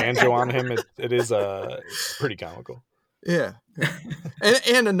with the banjo on him. It is pretty comical. Yeah.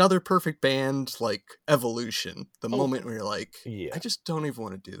 and another perfect band, like Evolution. The moment where you're like, I just don't even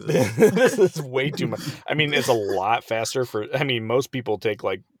want to do this. This is way too much. I mean, it's a lot faster most people take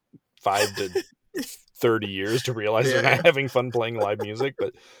like 5 to 30 years to realize they're not having fun playing live music.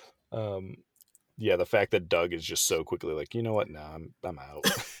 But the fact that Doug is just so quickly like, you know what? No, I'm out.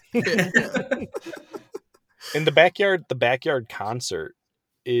 In the backyard concert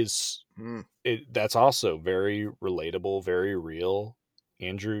is that's also very relatable, very real.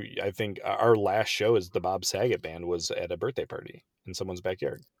 Andrew, I think our last show as the Bob Saget Band was at a birthday party in someone's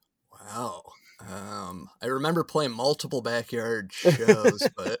backyard. Wow. I remember playing multiple backyard shows,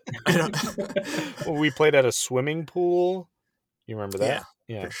 but I don't. Well, we played at a swimming pool. You remember that?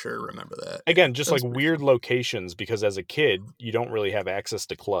 Yeah, for sure remember that. Again, just like weird locations, because as a kid, you don't really have access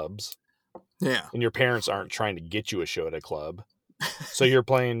to clubs. Yeah. And your parents aren't trying to get you a show at a club. So you're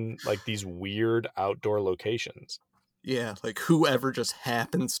playing like these weird outdoor locations. Yeah, like whoever just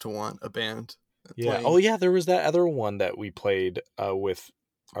happens to want a band. Yeah. Playing. Oh, yeah, there was that other one that we played with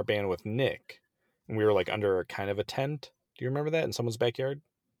our band with Nick. And we were like under a kind of a tent. Do you remember that in someone's backyard?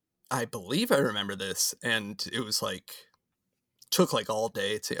 I believe I remember this. And it was like, took like all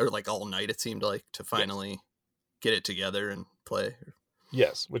day or like all night, it seemed like, to finally get it together and play.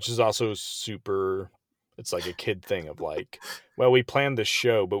 Yes, which is also super, it's like a kid thing of like, well, we planned this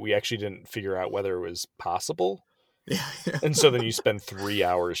show, but we actually didn't figure out whether it was possible. Yeah. And so then you spend 3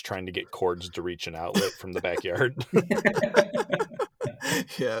 hours trying to get cords to reach an outlet from the backyard.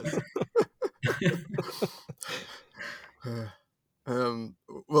 Yeah.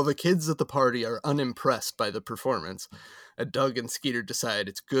 Well, the kids at the party are unimpressed by the performance, and Doug and Skeeter decide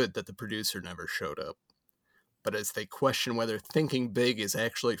it's good that the producer never showed up. But as they question whether thinking big is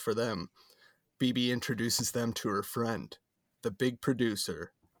actually for them, BB introduces them to her friend, the big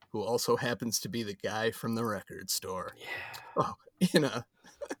producer, who also happens to be the guy from the record store. Yeah. Oh, in a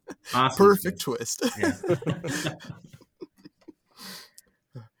awesome. Perfect twist. Yeah.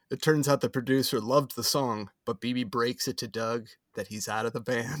 It turns out the producer loved the song, but BB breaks it to Doug that he's out of the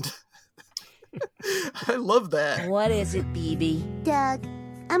band. I love that. What is it, BB? Doug,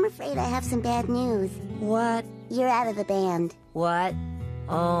 I'm afraid I have some bad news. What? You're out of the band. What?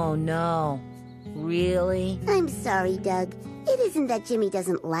 Oh, no. Really? I'm sorry, Doug. It isn't that Jimmy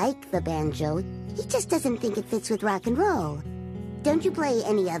doesn't like the banjo. He just doesn't think it fits with rock and roll. Don't you play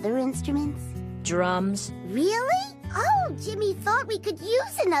any other instruments? Drums? Really? Oh, Jimmy thought we could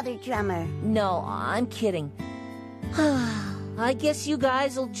use another drummer. No, I'm kidding. I guess you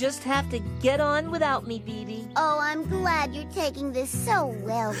guys will just have to get on without me, BB. Oh, I'm glad you're taking this so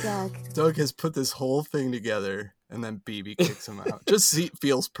well, Doug. Doug has put this whole thing together, and then BB kicks him out.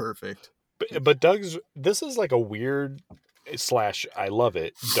 Feels perfect. But this is like a weird / I love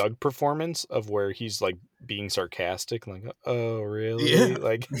it, Doug performance of where he's like being sarcastic, like, oh, really? Yeah.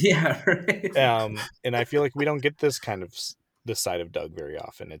 Like, yeah, right. And I feel like we don't get this side of Doug very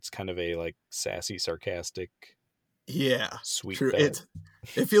often. It's kind of a like sassy, sarcastic, sweet. True. Doug.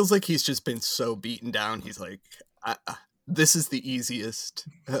 It feels like he's just been so beaten down. He's like, this is the easiest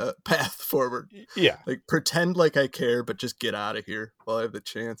path forward. Yeah. Like, pretend like I care, but just get out of here while I have the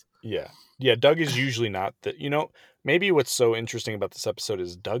chance. Yeah. Yeah. Doug is usually not maybe what's so interesting about this episode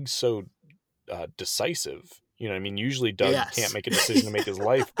is Doug's so decisive. You know what I mean? Usually Doug can't make a decision to make his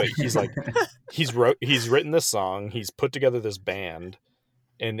life, but he's like, he's written this song, he's put together this band,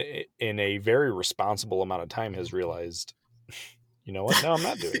 and in a very responsible amount of time has realized, you know what? No, I'm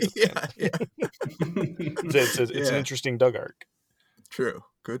not doing this. It's an interesting Doug arc. True.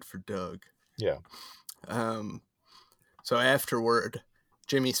 Good for Doug. Yeah. So afterward,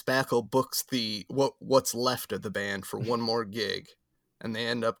 Jimmy Spackle books what's left of the band for one more gig, and they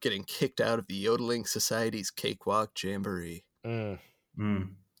end up getting kicked out of the Yodeling Society's Cakewalk Jamboree.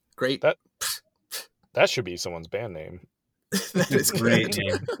 Great. That should be someone's band name. That is great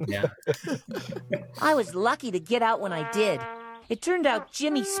name. Yeah. I was lucky to get out when I did. It turned out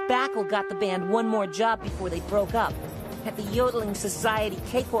Jimmy Spackle got the band one more job before they broke up at the Yodeling Society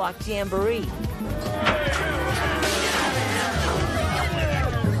Cakewalk Jamboree.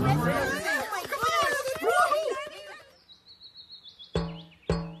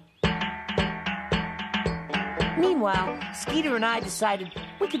 Skeeter and I decided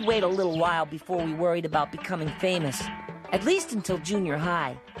we could wait a little while before we worried about becoming famous. At least until junior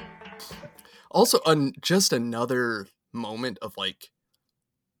high. Also, just another moment of like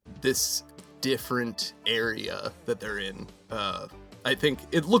this different area that they're in. I think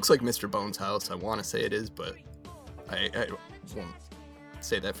it looks like Mr. Bones' house. I want to say it is, but I won't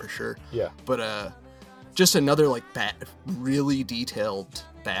say that for sure. Yeah. But just another like really detailed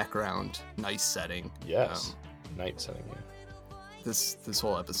background, nice setting. Yes. Night setting. Yeah. This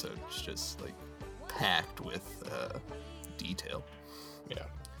whole episode is just like packed with detail. Yeah.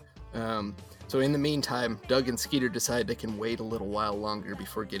 So in the meantime, Doug and Skeeter decide they can wait a little while longer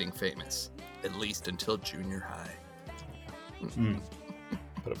before getting famous, at least until junior high.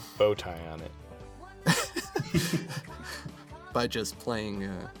 Put a bow tie on it. By just playing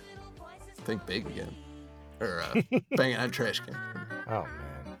Think Big again. Or banging on trash can. Oh,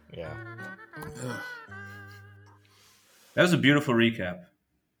 man. Yeah. That was a beautiful recap.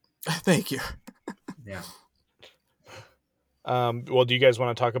 Thank you. Yeah. Well, do you guys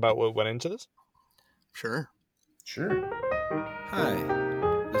want to talk about what went into this? Sure. Hi,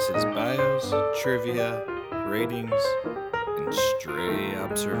 this is bios, trivia, ratings, and stray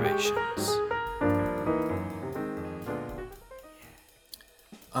observations.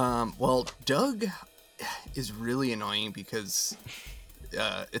 Well, Doug is really annoying because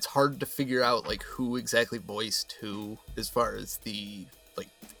it's hard to figure out like who exactly voiced who as far as the like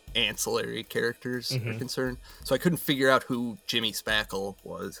ancillary characters are concerned. So I couldn't figure out who Jimmy Spackle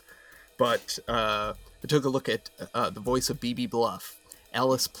was, but I took a look at the voice of BB Bluff,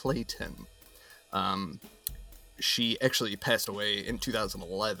 Alice Playton. She actually passed away in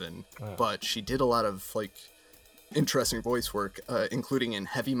 2011, but she did a lot of like interesting voice work, including in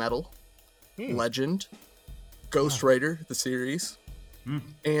Heavy Metal, Legend, Ghost Rider, the series,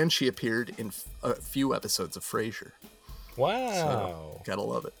 and she appeared in a few episodes of Frasier. Wow. So, gotta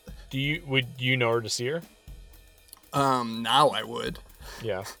love it. Would you know her to see her? Now I would.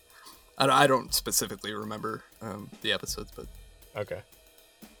 Yeah. I don't specifically remember the episodes, but okay,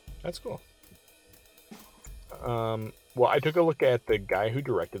 that's cool. Well, I took a look at the guy who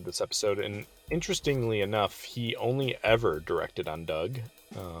directed this episode, and interestingly enough, he only ever directed on Doug,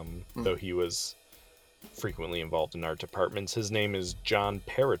 though he was frequently involved in art departments. His name is John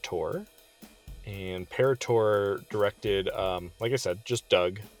Parator, and Parator directed, like I said, just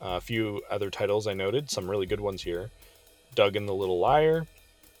Doug. A few other titles I noted, some really good ones here. Doug and the Little Liar,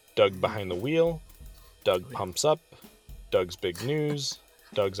 Doug Behind the Wheel, Doug Pumps Up, Doug's Big News,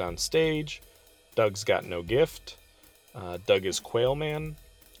 Doug's on Stage, Doug's Got No Gift, Doug is Quail Man,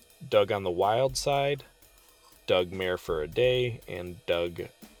 Doug on the Wild Side, Doug Mayor for a Day, and Doug's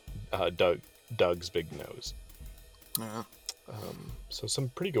Big Nose. So some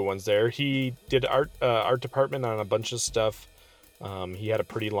pretty good ones there. He did art department on a bunch of stuff. He had a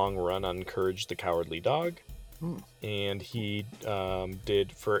pretty long run on Courage the Cowardly Dog. And he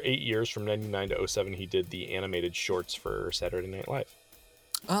did for 8 years, from 99 to 07, he did the animated shorts for Saturday Night Live.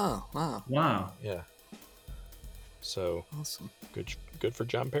 Oh, wow. Wow. Yeah. So awesome. Good for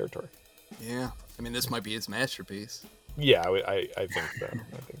John Parator. Yeah. I mean, this might be his masterpiece. Yeah, I think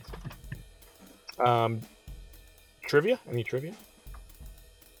so. Trivia? Any trivia?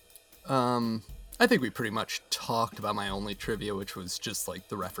 I think we pretty much talked about my only trivia, which was just like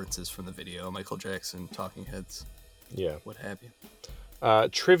the references from the video, Michael Jackson, Talking Heads. Yeah. What have you.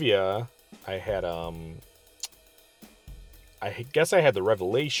 Trivia, I had I guess I had the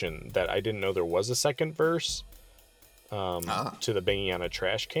revelation that I didn't know there was a second verse to the banging on a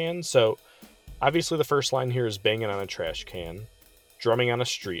trash can. So obviously the first line here is banging on a trash can, drumming on a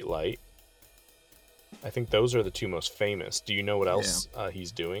street light. I think those are the two most famous. Do you know what else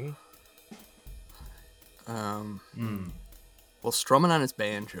he's doing? Well, strumming on his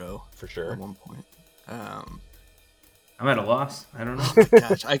banjo. For sure. At one point. I'm at a loss. I don't know.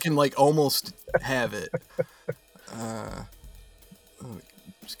 Gosh, I can like almost have it.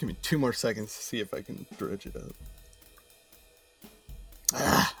 Just give me 2 more seconds to see if I can dredge it up.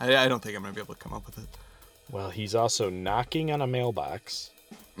 I don't think I'm going to be able to come up with it. Well, he's also knocking on a mailbox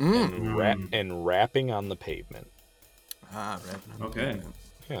and rapping on the pavement. Rapping on the Okay. pavement.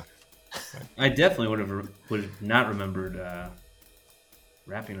 Yeah. I definitely would have not remembered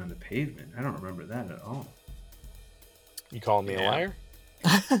rapping on the pavement. I don't remember that at all. You calling me a liar?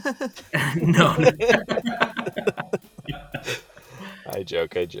 No. I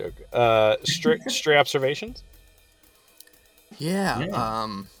joke. Stray observations? Yeah.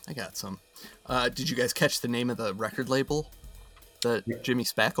 I got some. Did you guys catch the name of the record label that Jimmy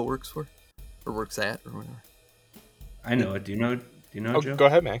Spackle works for? Or works at, or whatever? I know it. Do you know, Joe? Go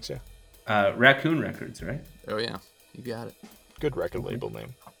ahead, Max, yeah. Raccoon Records, right? Oh, yeah. You got it. Good record label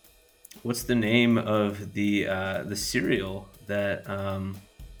name. What's the name of the cereal that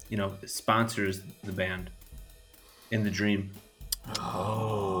sponsors the band In the Dream?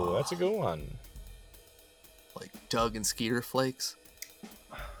 Oh, that's a good one. Like Doug and Skeeter Flakes.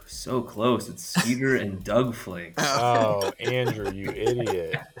 So close. It's Skeeter and Doug Flakes. Oh, Andrew, you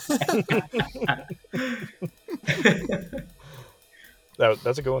idiot.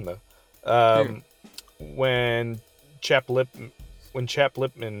 That's a good one, though. When Chap Lipman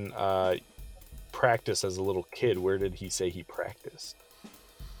practiced as a little kid, where did he say he practiced?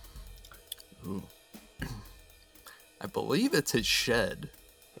 Ooh. I believe it's his shed.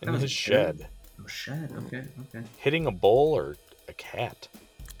 In his shed. Oh, shed. Okay. Hitting a bull or a cat?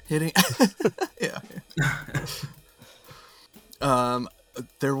 Hitting. Yeah.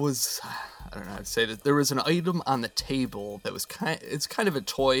 There was, I don't know how to say that. There was an item on the table that was it's kind of a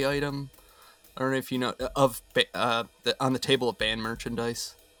toy item. I don't know if you know on the table of band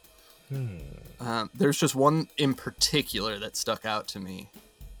merchandise. There's just one in particular that stuck out to me.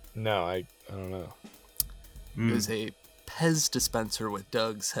 No, I don't know. It was a Pez dispenser with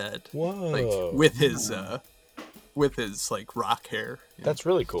Doug's head. Whoa! Like with his like rock hair. That's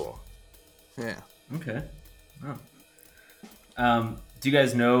really cool. Yeah. Okay. Oh. Do you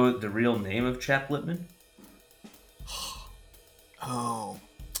guys know the real name of Chap Lipman? Oh.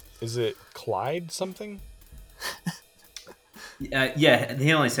 Is it Clyde something? Yeah,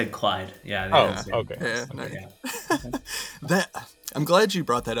 he only said Clyde. Yeah. Okay. Yeah, nice. I'm glad you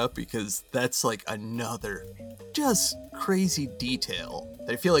brought that up because that's like another just crazy detail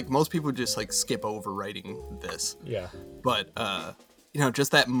that I feel like most people just like skip over writing this. Yeah. But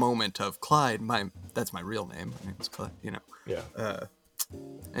just that moment of Clyde, that's my real name. My name is Clyde, Yeah.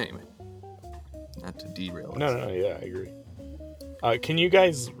 Anyway, not to derail. No, yeah, I agree. Can you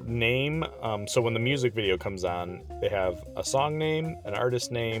guys name, so when the music video comes on, they have a song name, an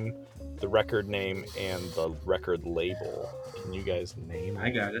artist name, the record name, and the record label. Can you guys name? I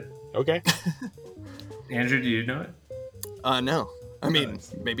got it. Okay. Andrew, do you know it? No. I mean,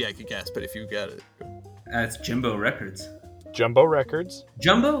 maybe I could guess, but if you got it. It's Jumbo Records. Jumbo Records?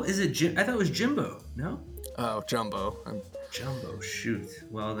 Jumbo? Is it I thought it was Jimbo. No? Oh, Jumbo. Jumbo, shoot.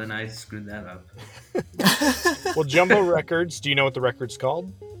 Well, then I screwed that up. Well, Jumbo Records, do you know what the record's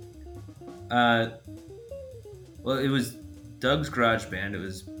called? Well, it was Doug's Garage Band. It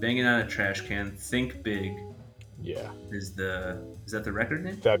was Banging on a Trash Can, Think Big. Yeah. Is that the record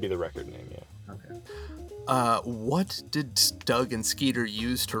name? That'd be the record name, yeah. Okay. What did Doug and Skeeter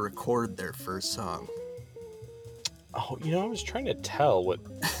use to record their first song? Oh, I was trying to tell what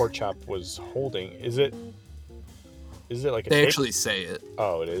Pork Chop was holding. Is it like a They tape? actually say it.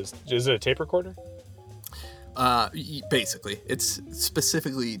 Oh, it is. Is it a tape recorder? Basically. It's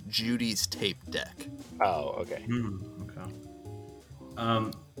specifically Judy's tape deck. Oh, okay.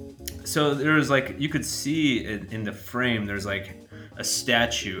 Okay. So there was you could see it in the frame, there's a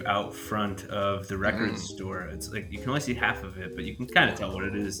statue out front of the record store. It's you can only see half of it, but you can kind of tell what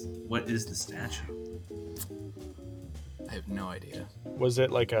it is. What is the statue? I have no idea. Was it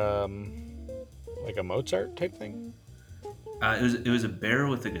like a Mozart type thing? It was a bear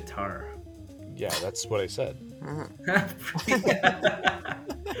with a guitar. Yeah, that's what I said.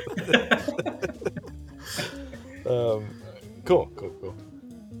 Cool.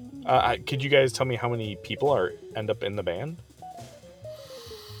 Could you guys tell me how many people end up in the band?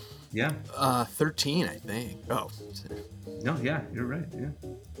 Yeah. 13, I think. Oh. No, yeah, you're right. Yeah.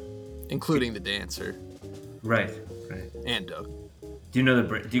 Including the dancer. Right. And Doug. Do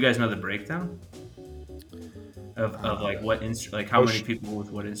you guys know the breakdown of what how many people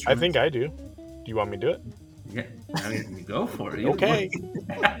with what instrument? I think I do. Do you want me to do it? Yeah, I mean, go for it. Okay.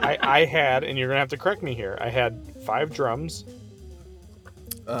 I had, and you're gonna have to correct me here. I had 5 drums.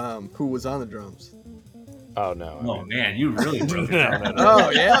 Who was on the drums? Oh no! Oh man, you really broke it down. No. Oh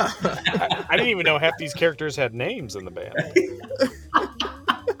yeah. I didn't even know half these characters had names in the band.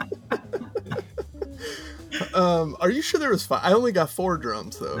 Are you sure there was 5? I only got 4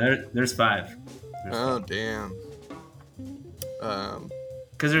 drums though. There's 5. Damn.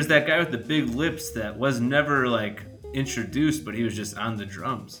 Because there's that guy with the big lips that was never introduced, but he was just on the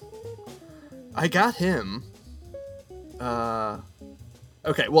drums. I got him.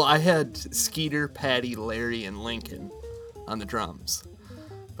 Okay, well I had Skeeter, Patty, Larry, and Lincoln on the drums,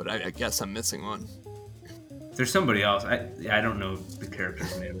 but I guess I'm missing one. There's somebody else. I don't know the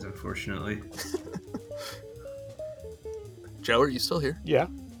characters' names, unfortunately. Joe, are you still here? Yeah.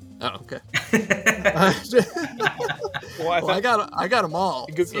 Oh, okay. Well, I got them all.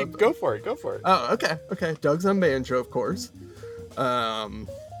 Go for it. Oh, okay. Doug's on banjo, of course.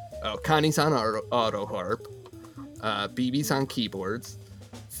 Connie's on auto harp. BB's on keyboards.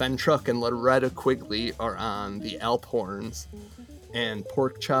 Fenchuk and Loretta Quigley are on the Alp horns. And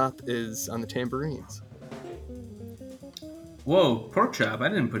Porkchop is on the tambourines. Whoa, Porkchop! I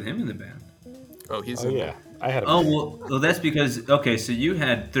didn't put him in the band. Oh, he's Oh in yeah, I had. Well, that's because so you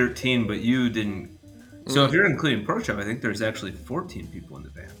had 13, but you didn't. So if you're including Porkchop, I think there's actually 14 people in the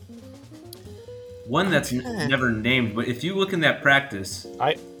band. One that's never named, but if you look in that practice,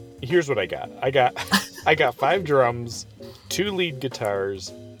 Here's what I got. I got 5 drums, 2 lead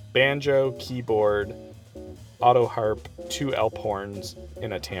guitars, banjo, keyboard, auto harp, 2 Alp horns,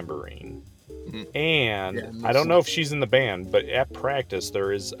 and a tambourine. And I don't know if she's in the band, but at practice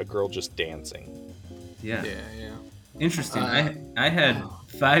there is a girl just dancing. Yeah. Yeah. Interesting. I had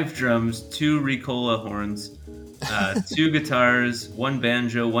 5 drums, 2 Ricola horns, 2 guitars, 1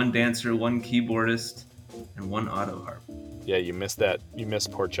 banjo, 1 dancer, 1 keyboardist, and 1 auto harp. Yeah, you missed that. You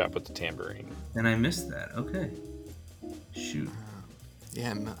missed Porkchop with the tambourine. And I missed that. Okay. Shoot.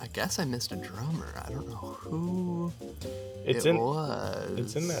 Yeah, I guess I missed a drummer. I don't know who It's it in. was.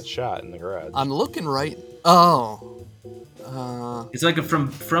 It's in that shot in the garage. I'm looking right. Oh. It's like a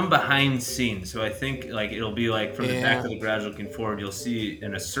from behind scene. So I think like it'll be like from the back of the garage looking forward. You'll see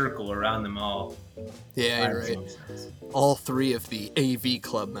in a circle around them all. Yeah, you're right. All 3 of the AV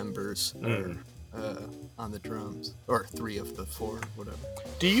club members are on the drums, or 3 of the 4, whatever.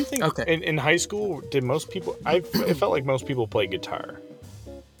 Do you think in high school did most people? It felt like most people play guitar.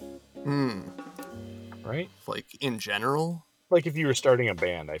 Right? Like in general? Like if you were starting a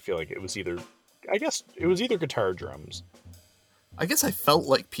band, I feel like it was either guitar or drums. I guess I felt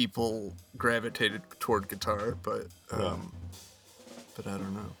like people gravitated toward guitar, but I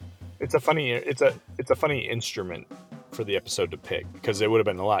don't know. It's a funny instrument for the episode to pick because it would have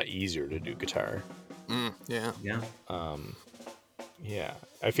been a lot easier to do guitar. Yeah. Yeah.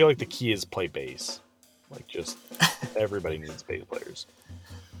 I feel like the key is play bass. Like just everybody needs bass players.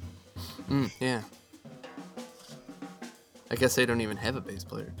 Yeah. I guess they don't even have a bass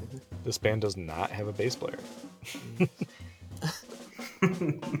player, do they? This band does not have a bass player.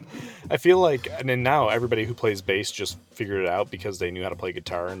 I feel like, and then now everybody who plays bass just figured it out because they knew how to play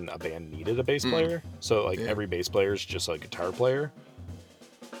guitar and a band needed a bass player. So like every bass player is just a guitar player.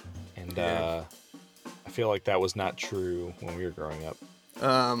 And I feel like that was not true when we were growing up.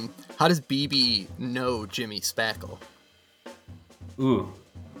 How does BB know Jimmy Spackle? Ooh.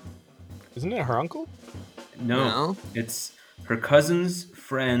 Isn't it her uncle? No. It's her cousin's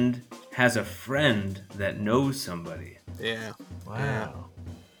friend has a friend that knows somebody. Yeah. Wow.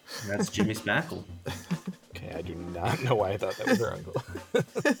 And that's Jimmy Spackle. Okay, I do not know why I thought that was her uncle.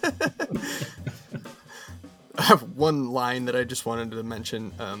 I have one line that I just wanted to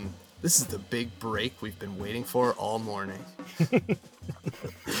mention. This is the big break we've been waiting for all morning. That's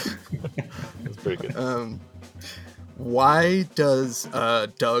pretty good. Why does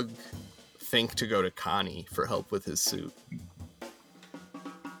Doug think to go to Connie for help with his suit?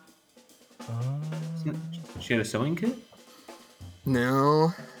 She had a sewing kit?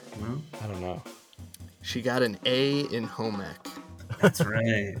 No. I don't know. She got an A in home ec. That's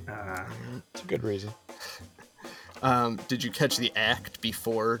right. It's a good reason. Did you catch the act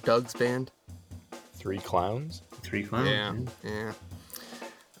before Doug's band? 3 clowns? 3 clowns?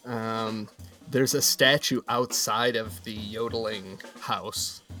 Yeah. There's a statue outside of the yodeling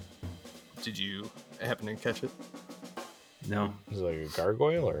house. Did you happen to catch it? No. Is it like a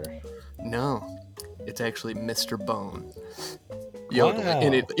gargoyle or? No. It's actually Mr. Bone. Wow.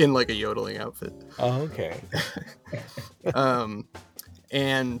 In like a yodeling outfit. Oh, okay.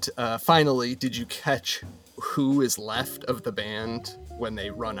 And finally, did you catch who is left of the band when they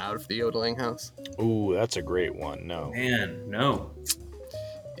run out of the yodeling house? Ooh, that's a great one. No. Man, no.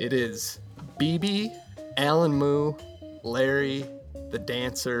 It is BB, Alan Moo, Larry, the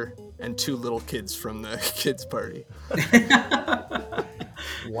dancer, and 2 little kids from the kids' party.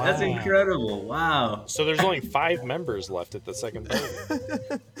 Wow. That's incredible. Wow. So there's only 5 members left at the second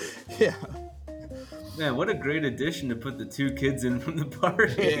party. Yeah. Man, what a great addition to put the 2 kids in from the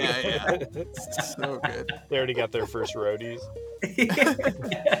party. Yeah. It's so good. They already got their first roadies.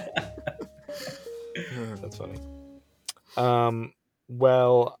 That's funny.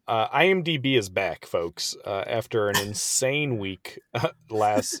 Well, IMDb is back, folks. After an insane week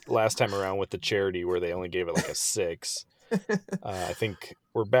last time around with the charity where they only gave it like a 6. I think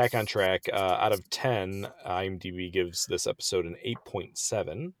we're back on track. Out of 10, IMDb gives this episode an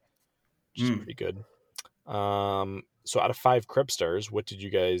 8.7, which is pretty good. So out of 5 Crip stars, what did you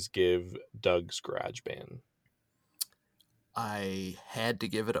guys give Doug's Garage Band? I had to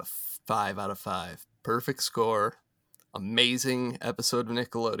give it a 5 out of 5. Perfect score. Amazing episode of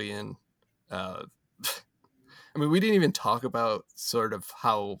Nickelodeon. I mean, we didn't even talk about sort of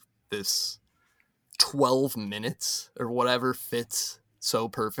how this 12 minutes or whatever fits so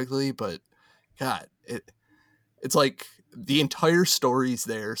perfectly, but God, it's like the entire story's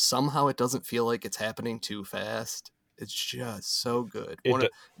there. Somehow it doesn't feel like it's happening too fast. It's just so good.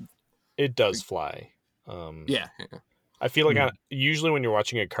 It does fly. Yeah. I feel like usually when you're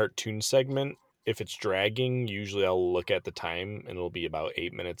watching a cartoon segment, if it's dragging, usually I'll look at the time and it'll be about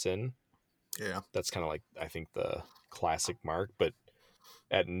 8 minutes in. Yeah. That's kind of like, I think, the classic mark, but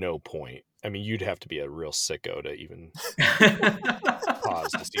at no point. I mean, you'd have to be a real sicko to even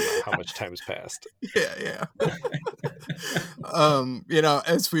pause to see how much time has passed. Yeah.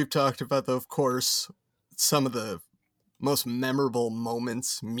 As we've talked about, though, of course, some of the most memorable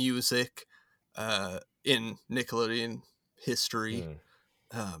moments, music, in Nickelodeon history.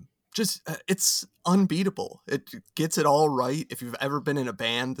 It's unbeatable. It gets it all right. If you've ever been in a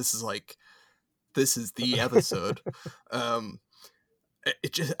band, this is the episode.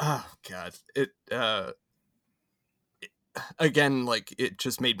 It just, oh God, again, like, it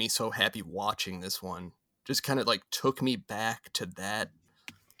just made me so happy watching this one. Just kind of like took me back to that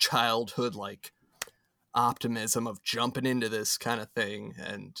childhood, like, optimism of jumping into this kind of thing.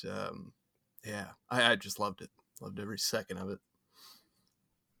 And I just loved it. Loved every second of it.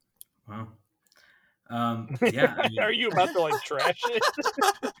 Wow. Yeah. I mean... Are you about to like trash it?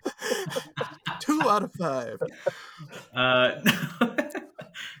 2 out of 5.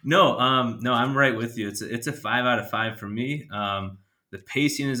 No, I'm right with you. It's a 5 out of 5 for me. The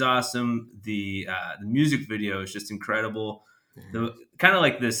pacing is awesome. The music video is just incredible. The kind of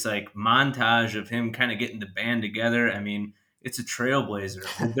like this like montage of him kind of getting the band together. I mean, it's a trailblazer.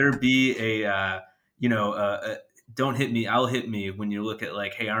 Would there be a Don't Hit Me, I'll Hit Me when you look at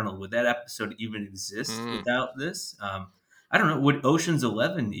like Hey Arnold? Would that episode even exist without this? I don't know. Would Ocean's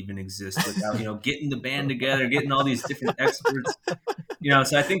 11 even exist without getting the band together, getting all these different experts?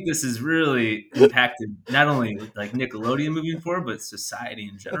 So I think this has really impacted not only like Nickelodeon moving forward, but society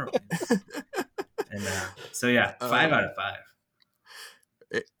in general. And 5 out of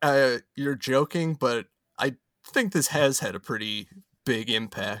 5. You're joking, but I think this has had a pretty big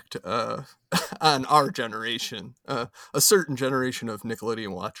impact on our generation, a certain generation of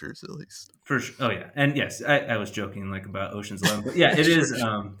Nickelodeon watchers, at least. For sure. Oh yeah, and yes, I was joking like about Ocean's 11, but yeah, it is.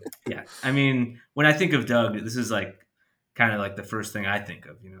 Yeah, I mean, when I think of Doug, this is like kind of like the first thing I think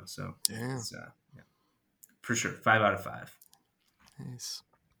of, So it's, for sure, 5 out of 5. Nice.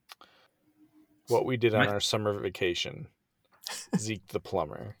 What we did on our summer vacation: Zeke the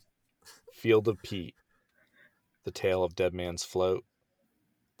Plumber, Field of Pete, The Tale of Dead Man's Float,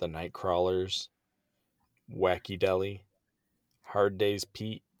 The Night Crawlers, Wacky Deli, Hard Days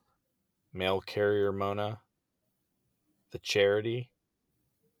Pete, Mail Carrier Mona, The Charity,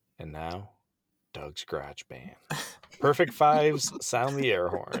 and now Doug's Garage Band. Perfect fives, sound the air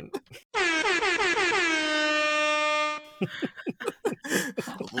horn.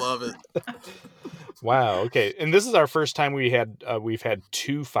 Love it. Wow. Okay, and this is our first time we've had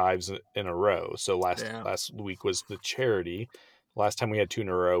 2 5s in a row. So last week was The Charity. Last time we had 2 in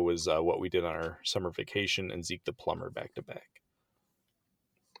a row was What We Did on Our Summer Vacation and Zeke the Plumber back to back.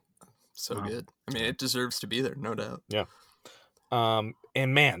 So good. I mean, it deserves to be there, no doubt. Yeah.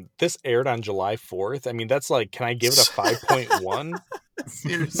 And man, this aired on July 4th. I mean, that's like, can I give it a 5.1?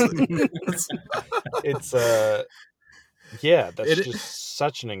 Seriously. It's just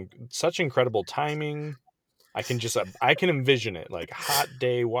such incredible timing. I can envision it like hot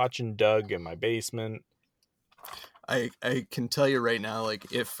day watching Doug in my basement. I can tell you right now,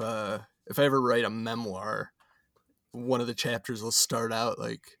 like if I ever write a memoir, one of the chapters will start out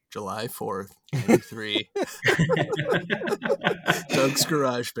like July 4th, 93. Doug's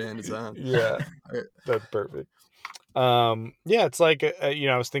Garage Band is on. Yeah, that's perfect. It's like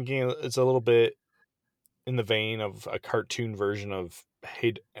I was thinking it's a little bit in the vein of a cartoon version of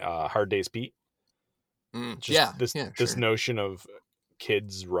Hard Days Pete. This notion of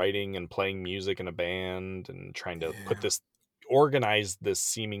kids writing and playing music in a band and trying to organize this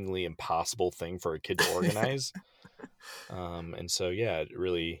seemingly impossible thing for a kid to organize. And so it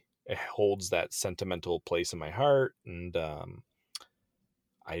really holds that sentimental place in my heart. And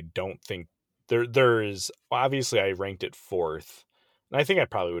I don't think there is, obviously I ranked it 4th, and I think I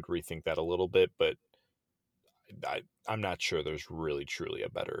probably would rethink that a little bit, but I'm not sure there's really truly a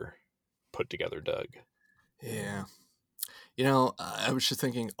better put together Doug. Yeah. I was just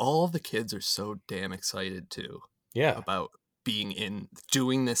thinking, all of the kids are so damn excited too. Yeah. About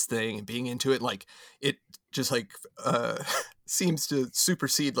doing this thing and being into it. Like, it just like seems to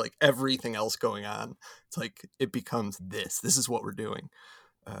supersede like everything else going on. It's like it becomes this is what we're doing.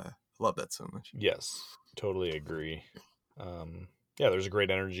 Love that so much. Yes. Totally agree. Yeah, there's a great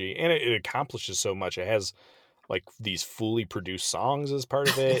energy, and it accomplishes so much. It has like these fully produced songs as part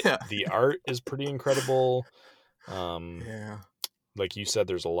of it. Yeah. The art is pretty incredible. Yeah. Like you said,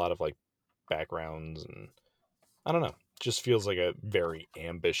 there's a lot of like backgrounds, and I don't know, just feels like a very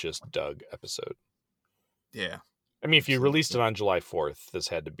ambitious Doug episode. Yeah. I mean, if you released it on July 4th, this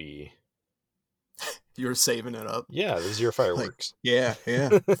had to be. You were saving it up. Yeah, this is your fireworks. Yeah,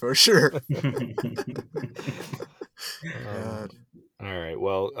 for sure. All right.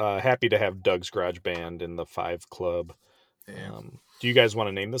 Well, happy to have Doug's Garage Band in the 5 Club. Yeah. Do you guys want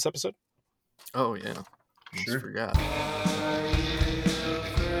to name this episode? Oh yeah. Sure. Just forgot.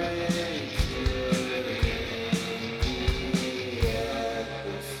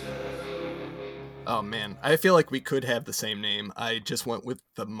 Oh man, I feel like we could have the same name. I just went with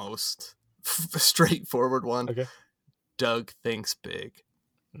the most straightforward one. Okay. Doug Thinks Big.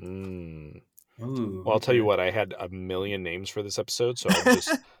 Ooh, Well, I'll tell you what. I had a million names for this episode, so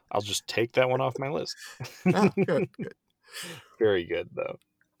I'll just take that one off my list. Oh, good. Very good though.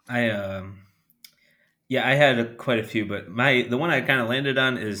 I had quite a few, but the one I kind of landed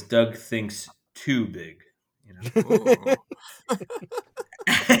on is Doug Thinks Too Big. You know.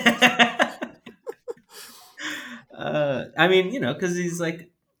 I mean, because he's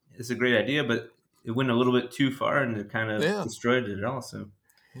like, it's a great idea, but it went a little bit too far and it kind of destroyed it all. So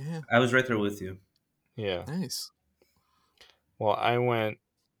yeah, I was right there with you. Yeah. Nice. Well, I went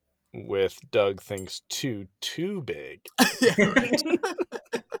with Doug Thinks Too Big.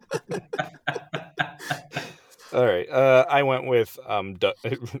 All right. I went with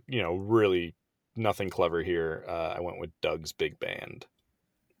really nothing clever here. I went with Doug's Big Band.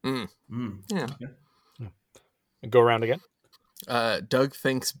 Yeah. Okay. Go around again. Doug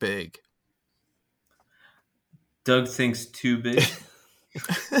Thinks Big. Doug Thinks Too Big.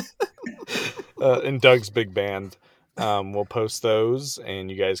 And Doug's Big Band. We'll post those, and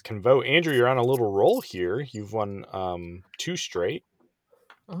you guys can vote. Andrew, you're on a little roll here. You've won 2 straight.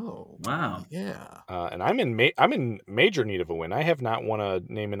 Oh wow! Yeah. And I'm in major need of a win. I have not won a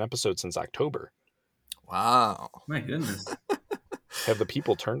name an episode since October. Wow! My goodness. Have the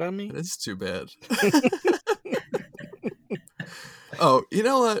people turned on me? That's too bad. Oh, you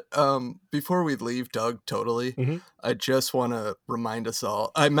know what? Before we leave Doug totally, I just want to remind us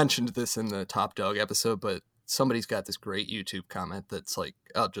all. I mentioned this in the Top Dog episode, but somebody's got this great YouTube comment that's like,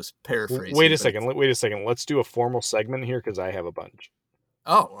 I'll just paraphrase. Wait a second. Let's do a formal segment here because I have a bunch.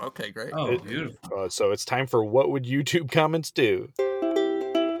 Oh, okay, great. Oh, beautiful. So it's time for What Would YouTube Comments Do?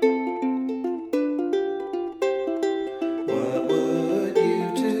 What would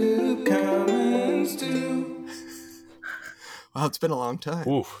YouTube comments do? Wow, it's been a long time.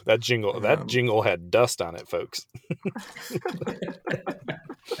 Oof, that jingle had dust on it, folks.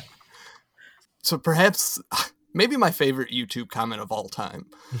 So perhaps, maybe my favorite YouTube comment of all time.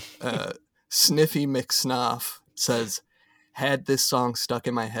 Sniffy McSnoff says, "Had this song stuck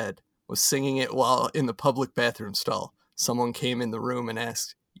in my head. Was singing it while in the public bathroom stall. Someone came in the room and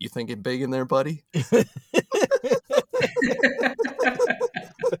asked, 'You thinking big in there, buddy?'"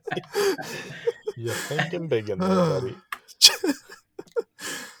 You thinking big in there, buddy.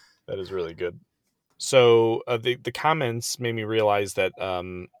 That is really good. So the comments made me realize that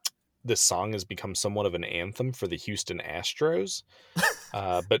this song has become somewhat of an anthem for the Houston Astros.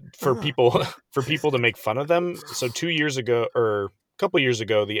 But for people to make fun of them. So 2 years ago, or a couple years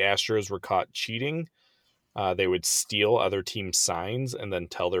ago, the Astros were caught cheating. They would steal other teams' signs and then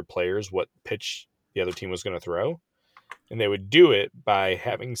tell their players what pitch the other team was going to throw. And they would do it by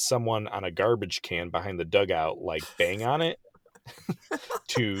having someone on a garbage can behind the dugout, like bang on it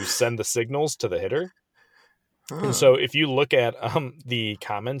to send the signals to the hitter. And so if you look at the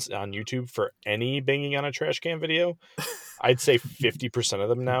comments on YouTube for any banging on a trash can video, I'd say 50% of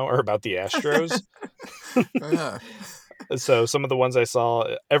them now are about the Astros. So some of the ones I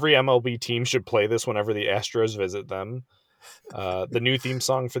saw, every MLB team should play this whenever the Astros visit them. The new theme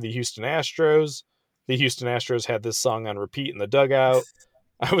song for the Houston Astros. The Houston Astros had this song on repeat in the dugout.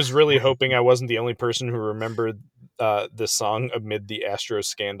 I was really hoping I wasn't the only person who remembered this song amid the Astros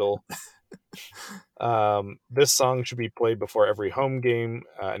scandal. This song should be played before every home game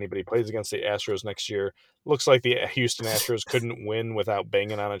anybody plays against the Astros next year. Looks like the Houston Astros couldn't win without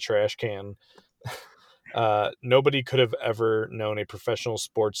banging on a trash can. Nobody could have ever known a professional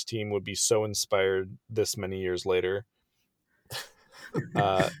sports team would be so inspired this many years later.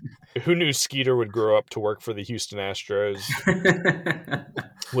 Who knew Skeeter would grow up to work for the Houston Astros?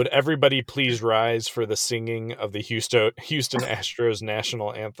 Would everybody please rise for the singing of the Houston Astros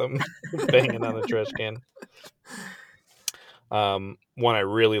national anthem, banging on the trash can? One I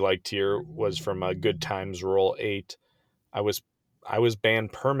really liked here was from Good Times Roll 8. I was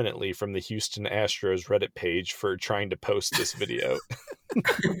banned permanently from the Houston Astros Reddit page for trying to post this video.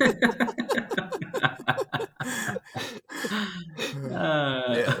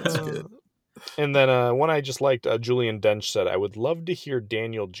 Yeah, that's good. And then one I just liked, Julian Dench said, I would love to hear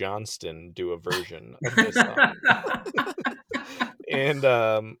Daniel Johnston do a version of this song.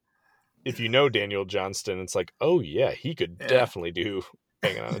 And if you know Daniel Johnston, it's like, oh yeah, he could definitely do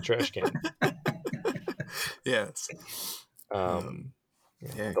Banging on a Trash Can. Yes.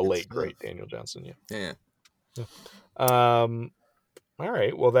 The late great Daniel Johnston. Yeah. All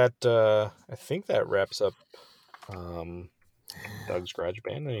right. Well, that I think that wraps up Doug's Garage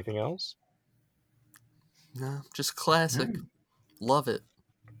Band. Anything else? No, just classic. Love it.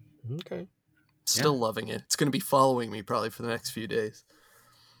 Okay. Still loving it. It's going to be following me probably for the next few days.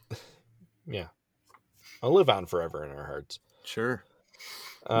 Yeah. I'll live on forever in our hearts. Sure.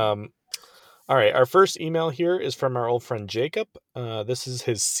 All right. Our first email here is from our old friend Jacob. This is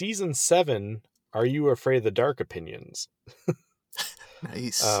his season 7 Are You Afraid of the Dark opinions.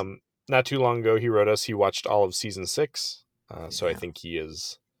 Nice. Not too long ago, he wrote us. He watched all of season 6. So I think he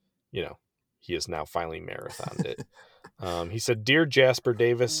is, he has now finally marathoned it. He said, Dear Jasper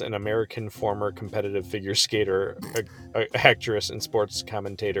Davis, an American former competitive figure skater, actress, and sports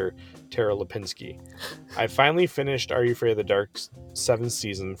commentator, Tara Lipinski. I finally finished Are You Afraid of the Dark's 7th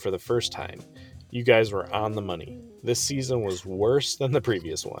season for the first time. You guys were on the money. This season was worse than the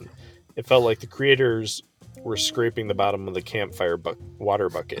previous one. It felt like the creators were scraping the bottom of the campfire water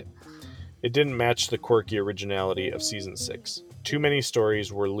bucket. It didn't match the quirky originality of season 6. Too many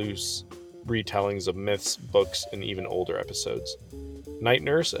stories were loose retellings of myths, books, and even older episodes. Night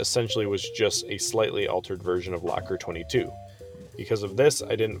Nurse essentially was just a slightly altered version of Locker 22. Because of this,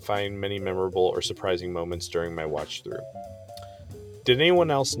 I didn't find many memorable or surprising moments during my watch through. Did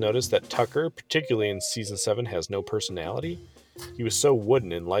anyone else notice that Tucker, particularly in season 7, has no personality? He was so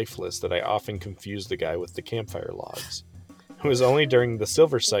wooden and lifeless that I often confused the guy with the campfire logs. It was only during the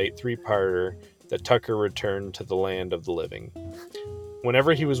Silver Sight 3-parter that Tucker returned to the land of the living.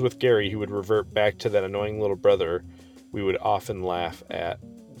 Whenever he was with Gary, he would revert back to that annoying little brother we would often laugh at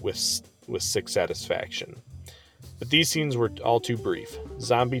with sick satisfaction. But these scenes were all too brief.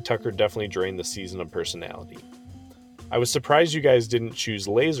 Zombie Tucker definitely drained the season of personality. I was surprised you guys didn't choose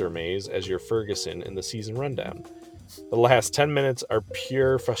Laser Maze as your Ferguson in the season rundown. The last 10 minutes are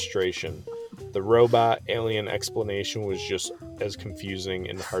pure frustration. The robot alien explanation was just as confusing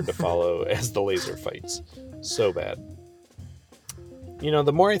and hard to follow as the laser fights. So bad.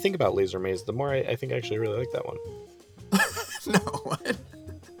 The more I think about Laser Maze, the more I think I actually really like that one. No, what?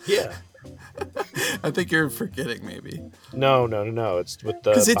 Yeah. I think you're forgetting maybe. No. It's with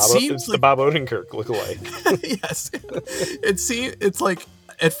the Bob Odenkirk lookalike. Yes. It's like,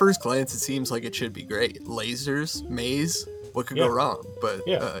 at first glance, it seems like it should be great. Lasers, maze, what could go wrong? But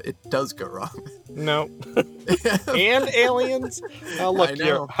it does go wrong. No. And aliens? How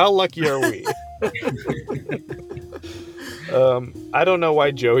lucky are we? I don't know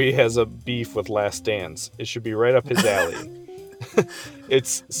why Joey has a beef with Last Dance. It should be right up his alley.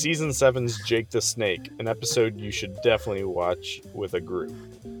 It's season 7's Jake the Snake, an episode you should definitely watch with a group.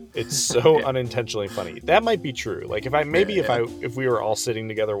 It's so unintentionally funny. That might be true. Like if we were all sitting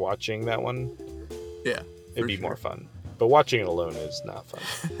together watching that one, it'd be more fun. But watching it alone is not fun.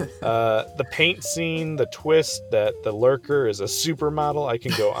 The paint scene, the twist that the lurker is a supermodel, I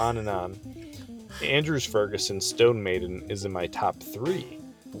can go on and on. Andrews Ferguson Stone Maiden is in my top 3.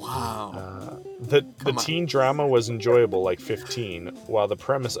 Wow. The teen drama was enjoyable like 15, while the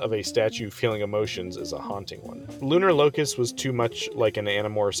premise of a statue feeling emotions is a haunting one. Lunar Locust was too much like an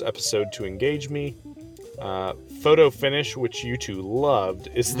Animorphs episode to engage me. Photo Finish, which you two loved,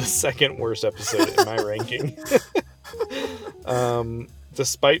 is the second worst episode in my ranking.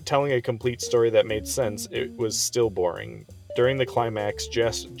 Despite telling a complete story that made sense, it was still boring. During the climax,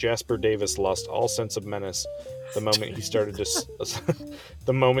 Jasper Davis lost all sense of menace the moment he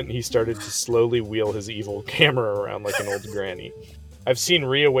started to slowly wheel his evil camera around like an old granny. I've seen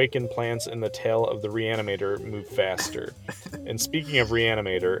reawakened plants in the tail of the Reanimator move faster. And speaking of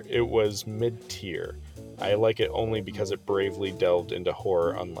Reanimator, it was mid-tier. I like it only because it bravely delved into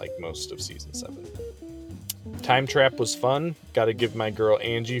horror unlike most of season 7. Time Trap was fun. Gotta give my girl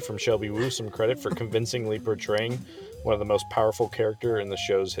Angie from Shelby Woo some credit for convincingly portraying one of the most powerful character in the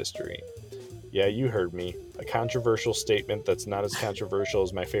show's history. Yeah, you heard me. A controversial statement that's not as controversial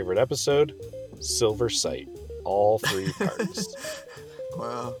as my favorite episode, Silver Sight. All 3 parts.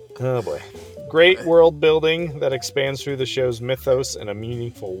 Wow. Oh boy. Great world building that expands through the show's mythos in a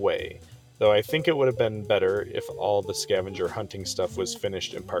meaningful way. though I think it would have been better if all the scavenger hunting stuff was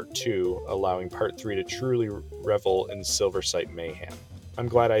finished in part 2, allowing part 3 to truly revel in Silversite mayhem. I'm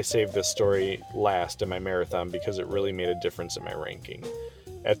glad I saved this story last in my marathon because it really made a difference in my ranking.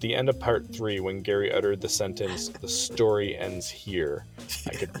 At the end of part 3, when Gary uttered the sentence, "The story ends here,"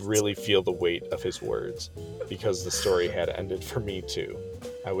 I could really feel the weight of his words, because the story had ended for me too.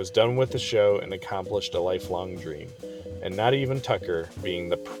 I was done with the show and accomplished a lifelong dream, and not even Tucker, being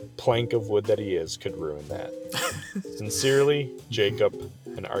the plank of wood that he is, could ruin that. Sincerely, Jacob,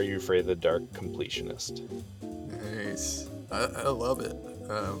 an Are You Afraid of the Dark completionist. Nice. I love it.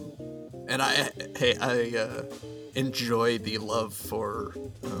 And I enjoy the love for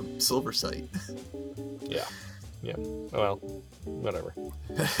Silversite. Yeah. Well, whatever.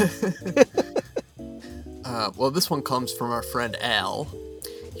 Well, this one comes from our friend Al.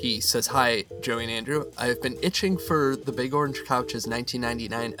 He says, "Hi, Joey and Andrew. I have been itching for the Big Orange Couch's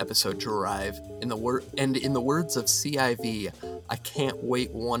 1999 episode to arrive. In the words of CIV, I can't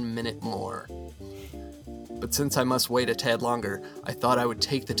wait 1 minute more. But since I must wait a tad longer, I thought I would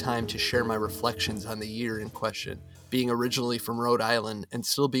take the time to share my reflections on the year in question. Being originally from Rhode Island and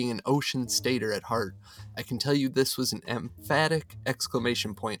still being an Ocean Stater at heart, I can tell you this was an emphatic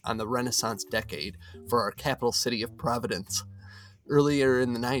exclamation point on the Renaissance decade for our capital city of Providence. Earlier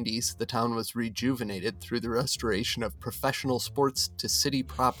in the 90s, the town was rejuvenated through the restoration of professional sports to city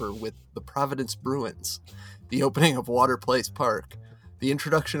proper with the Providence Bruins, the opening of Water Place Park, the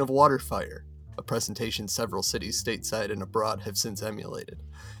introduction of Waterfire, a presentation several cities stateside and abroad have since emulated,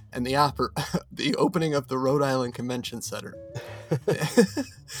 and the opening of the Rhode Island Convention Center.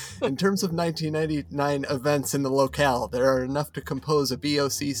 In terms of 1999 events in the locale, there are enough to compose a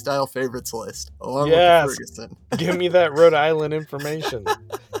BOC-style favorites list, along with the Ferguson. Give me that Rhode Island information.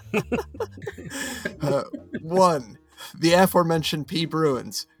 1. The aforementioned P.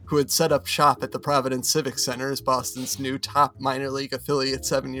 Bruins, who had set up shop at the Providence Civic Center as Boston's new top minor league affiliate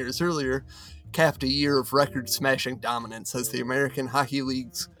 7 years earlier, capped a year of record-smashing dominance as the American Hockey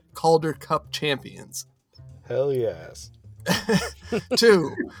League's Calder Cup champions. Hell yes.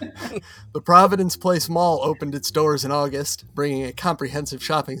 2. The Providence Place Mall opened its doors in August, bringing a comprehensive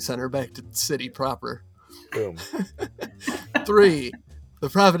shopping center back to the city proper. Boom. 3. The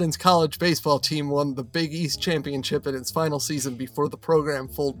Providence College baseball team won the Big East Championship in its final season before the program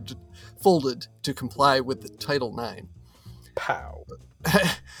folded to comply with the Title IX. Pow.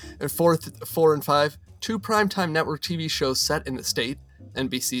 And 4 and 5, 2 primetime network TV shows set in the state,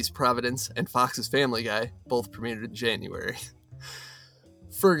 NBC's Providence and Fox's Family Guy, both premiered in January.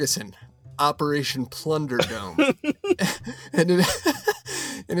 Ferguson, Operation Plunderdome,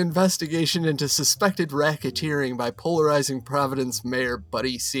 an investigation into suspected racketeering by polarizing Providence Mayor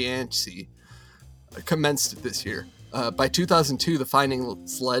Buddy Cianci, commenced this year. By 2002, the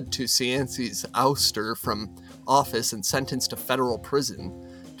findings led to Cianci's ouster from office and sentenced to federal prison,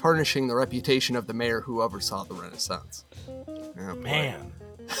 tarnishing the reputation of the mayor who oversaw the Renaissance. Oh, man.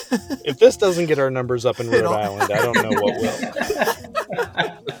 If this doesn't get our numbers up in Rhode Island, I don't know what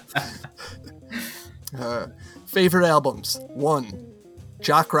will. Favorite albums: 1.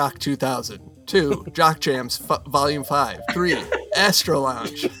 Jock Rock 2000. 2. Jock Jams Volume 5. 3. Astro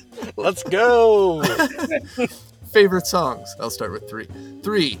Lounge. Let's go! Favorite songs? I'll start with 3.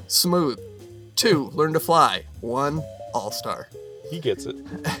 3. Smooth. 2. Learn to Fly. 1. All-Star. He gets it.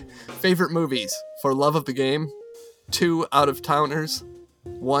 Favorite movies: For Love of the Game. 2. Out of Towners.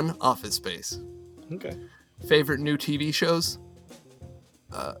 1. Office Space. Okay. Favorite new TV shows: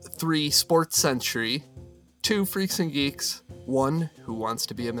 3. Sports Century. 2. Freaks and Geeks. 1. Who Wants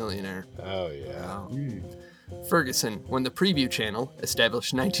to Be a Millionaire. Oh, yeah. Ferguson, when the Preview Channel,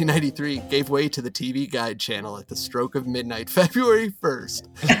 established in 1993, gave way to the TV Guide Channel at the stroke of midnight, February 1st.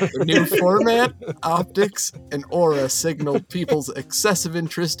 The new format, optics, and aura signaled people's excessive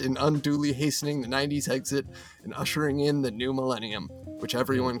interest in unduly hastening the 90s exit and ushering in the new millennium, which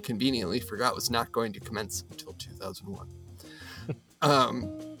everyone conveniently forgot was not going to commence until 2001.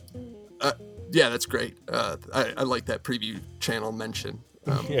 Yeah, that's great. I like that Preview Channel mention.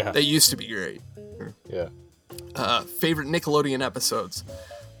 Yeah. They used to be great. Yeah. Favorite Nickelodeon episodes: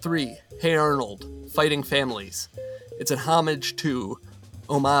 3. Hey Arnold, Fighting Families. It's an homage to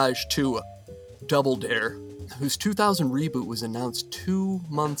Double Dare, whose 2000 reboot was announced 2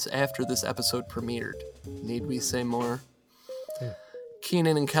 months after this episode premiered. Need we say more?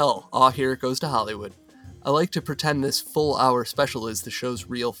 Kenan and Kel, Aw, Here It Goes to Hollywood. I like to pretend this full-hour special is the show's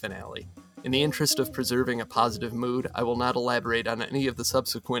real finale. In the interest of preserving a positive mood, I will not elaborate on any of the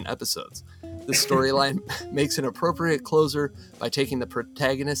subsequent episodes. This storyline makes an appropriate closer by taking the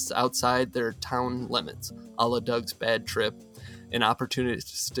protagonists outside their town limits, a la Doug's Bad Trip, an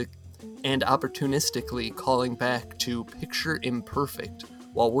opportunistic and opportunistically calling back to Picture Imperfect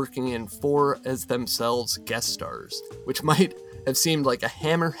while working in 4 as themselves guest stars, which might have seemed like a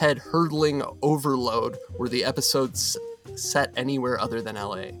hammerhead hurdling overload were the episodes set anywhere other than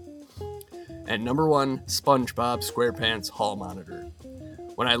LA. And number 1, SpongeBob SquarePants Hall Monitor.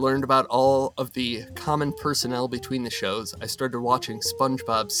 When I learned about all of the common personnel between the shows, I started watching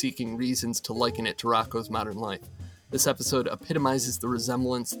SpongeBob seeking reasons to liken it to Rocko's Modern Life. This episode epitomizes the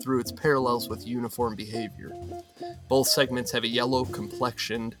resemblance through its parallels with uniform behavior. Both segments have a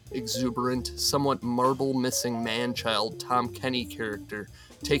yellow-complexioned, exuberant, somewhat marble-missing man-child Tom Kenny character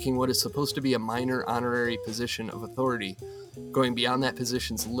taking what is supposed to be a minor honorary position of authority, going beyond that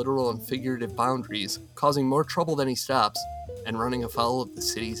position's literal and figurative boundaries, causing more trouble than he stops, and running afoul of the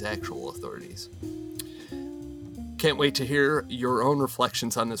city's actual authorities. Can't wait to hear your own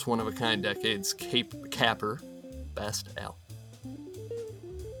reflections on this one-of-a-kind decade's capper. Best, Al.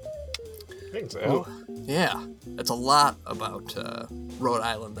 Thanks, Al. Ooh, yeah, that's a lot about Rhode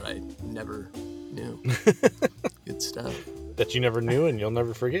Island that I never knew. Good stuff. That you never knew and you'll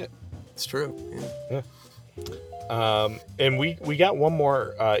never forget. It's true. Yeah. And we got one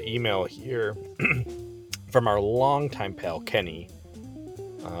more email here from our longtime pal Kenny.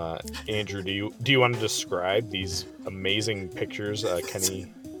 Andrew, do you want to describe these amazing pictures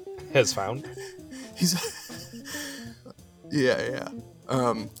Kenny has found? Yeah.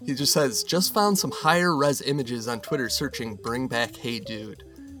 He just says, just found some higher res images on Twitter searching Bring Back Hey Dude.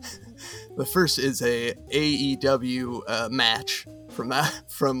 The first is a AEW match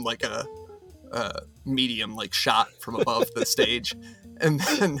from like a medium like shot from above the stage, and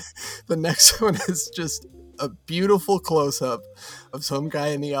then the next one is just a beautiful close-up of some guy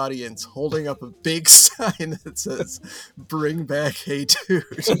in the audience holding up a big sign that says "Bring Back Hey Dude."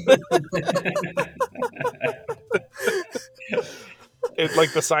 It,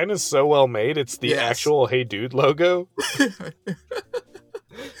 like, the sign is so well made. It's the actual Hey Dude logo.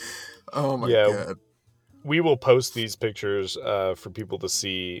 Oh my god. We will post these pictures for people to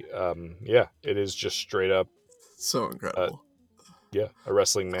see. It is just straight up so incredible. A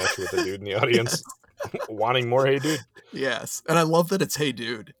wrestling match with a dude in the audience wanting more Hey Dude. Yes, and I love that it's Hey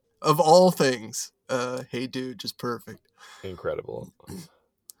Dude. Of all things, Hey Dude, just perfect. Incredible.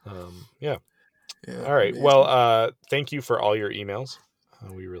 All right. Amazing. Well, thank you for all your emails.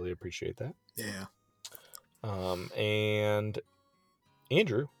 We really appreciate that. Yeah. And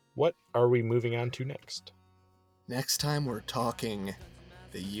Andrew, what are we moving on to next? Next time we're talking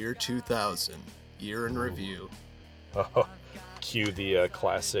the year 2000, year in review. Oh, cue the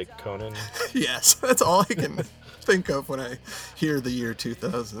classic Conan. Yes, that's all I can think of when I hear the year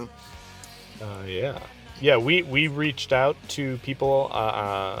 2000. Yeah, we reached out to people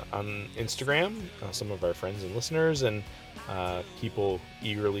on Instagram, some of our friends and listeners, and people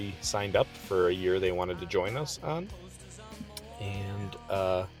eagerly signed up for a year they wanted to join us on. And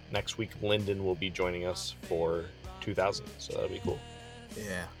next week, Lyndon will be joining us for 2000, so that'll be cool.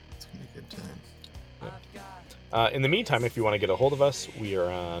 Yeah, it's going to be a good time. Yeah. In the meantime, if you want to get a hold of us, we are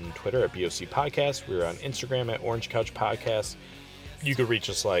on Twitter at BOC Podcast. We're on Instagram at Orange Couch Podcast. You could reach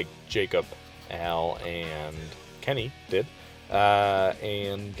us like Jacob, Al, and Kenny did.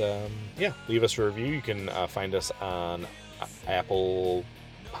 Leave us a review. You can find us on Apple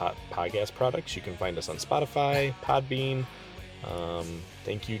Podcast products. You can find us on Spotify, Podbean.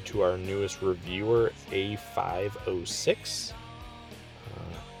 Thank you to our newest reviewer, A506,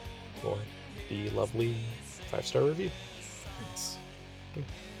 for the lovely 5-star review. Thanks.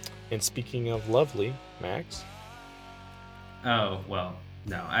 And speaking of lovely, Max. Oh, well,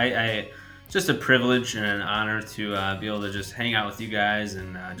 no. I just a privilege and an honor to be able to just hang out with you guys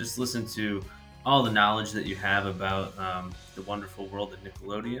and just listen to all the knowledge that you have about the wonderful world of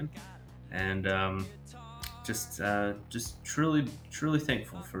Nickelodeon. And just truly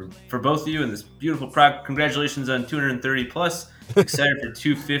thankful for both of you and this beautiful product. Congratulations on 230 plus. Excited for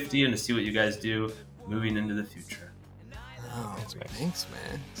 250 and to see what you guys do moving into the future. Oh, thanks,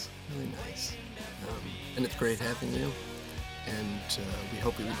 man. It's really nice. And it's great having you. And we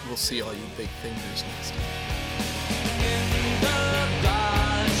hope we'll see all you big fingers next time.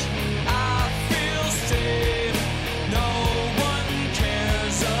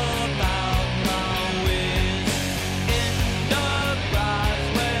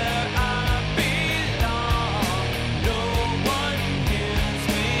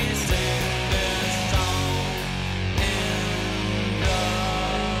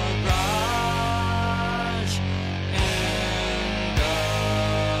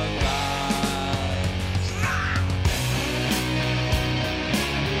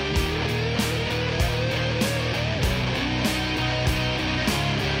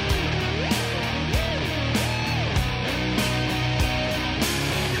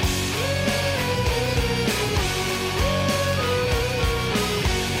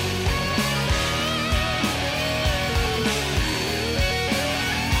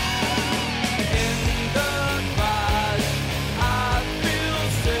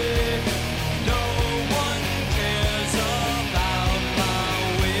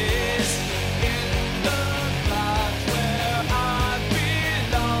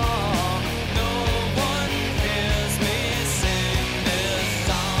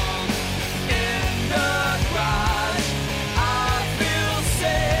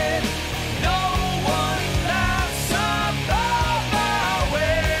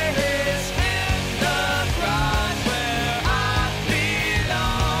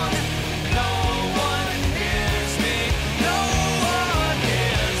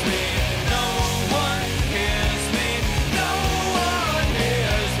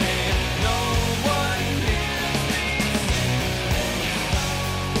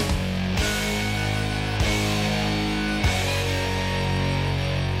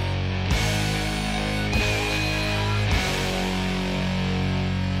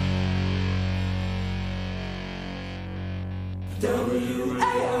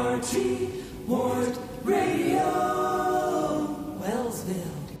 W-A-R-T, Wart Radio,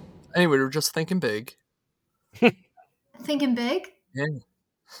 Wellsville. Anyway, we're just thinking big. Thinking big? Yeah.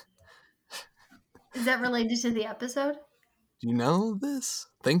 Is that related to the episode? Do you know this?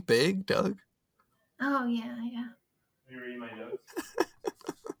 Think big, Doug. Oh, yeah. Let me read my notes.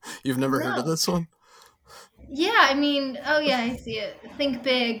 You've never heard of this one? Yeah, I mean, oh yeah, I see it. Think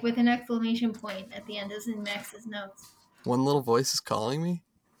big with an exclamation point at the end, as in Max's notes. One little voice is calling me?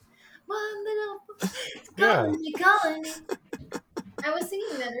 One little Yeah. calling me. I was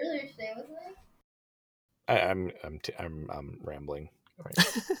singing that earlier today, wasn't I? I'm rambling. All right.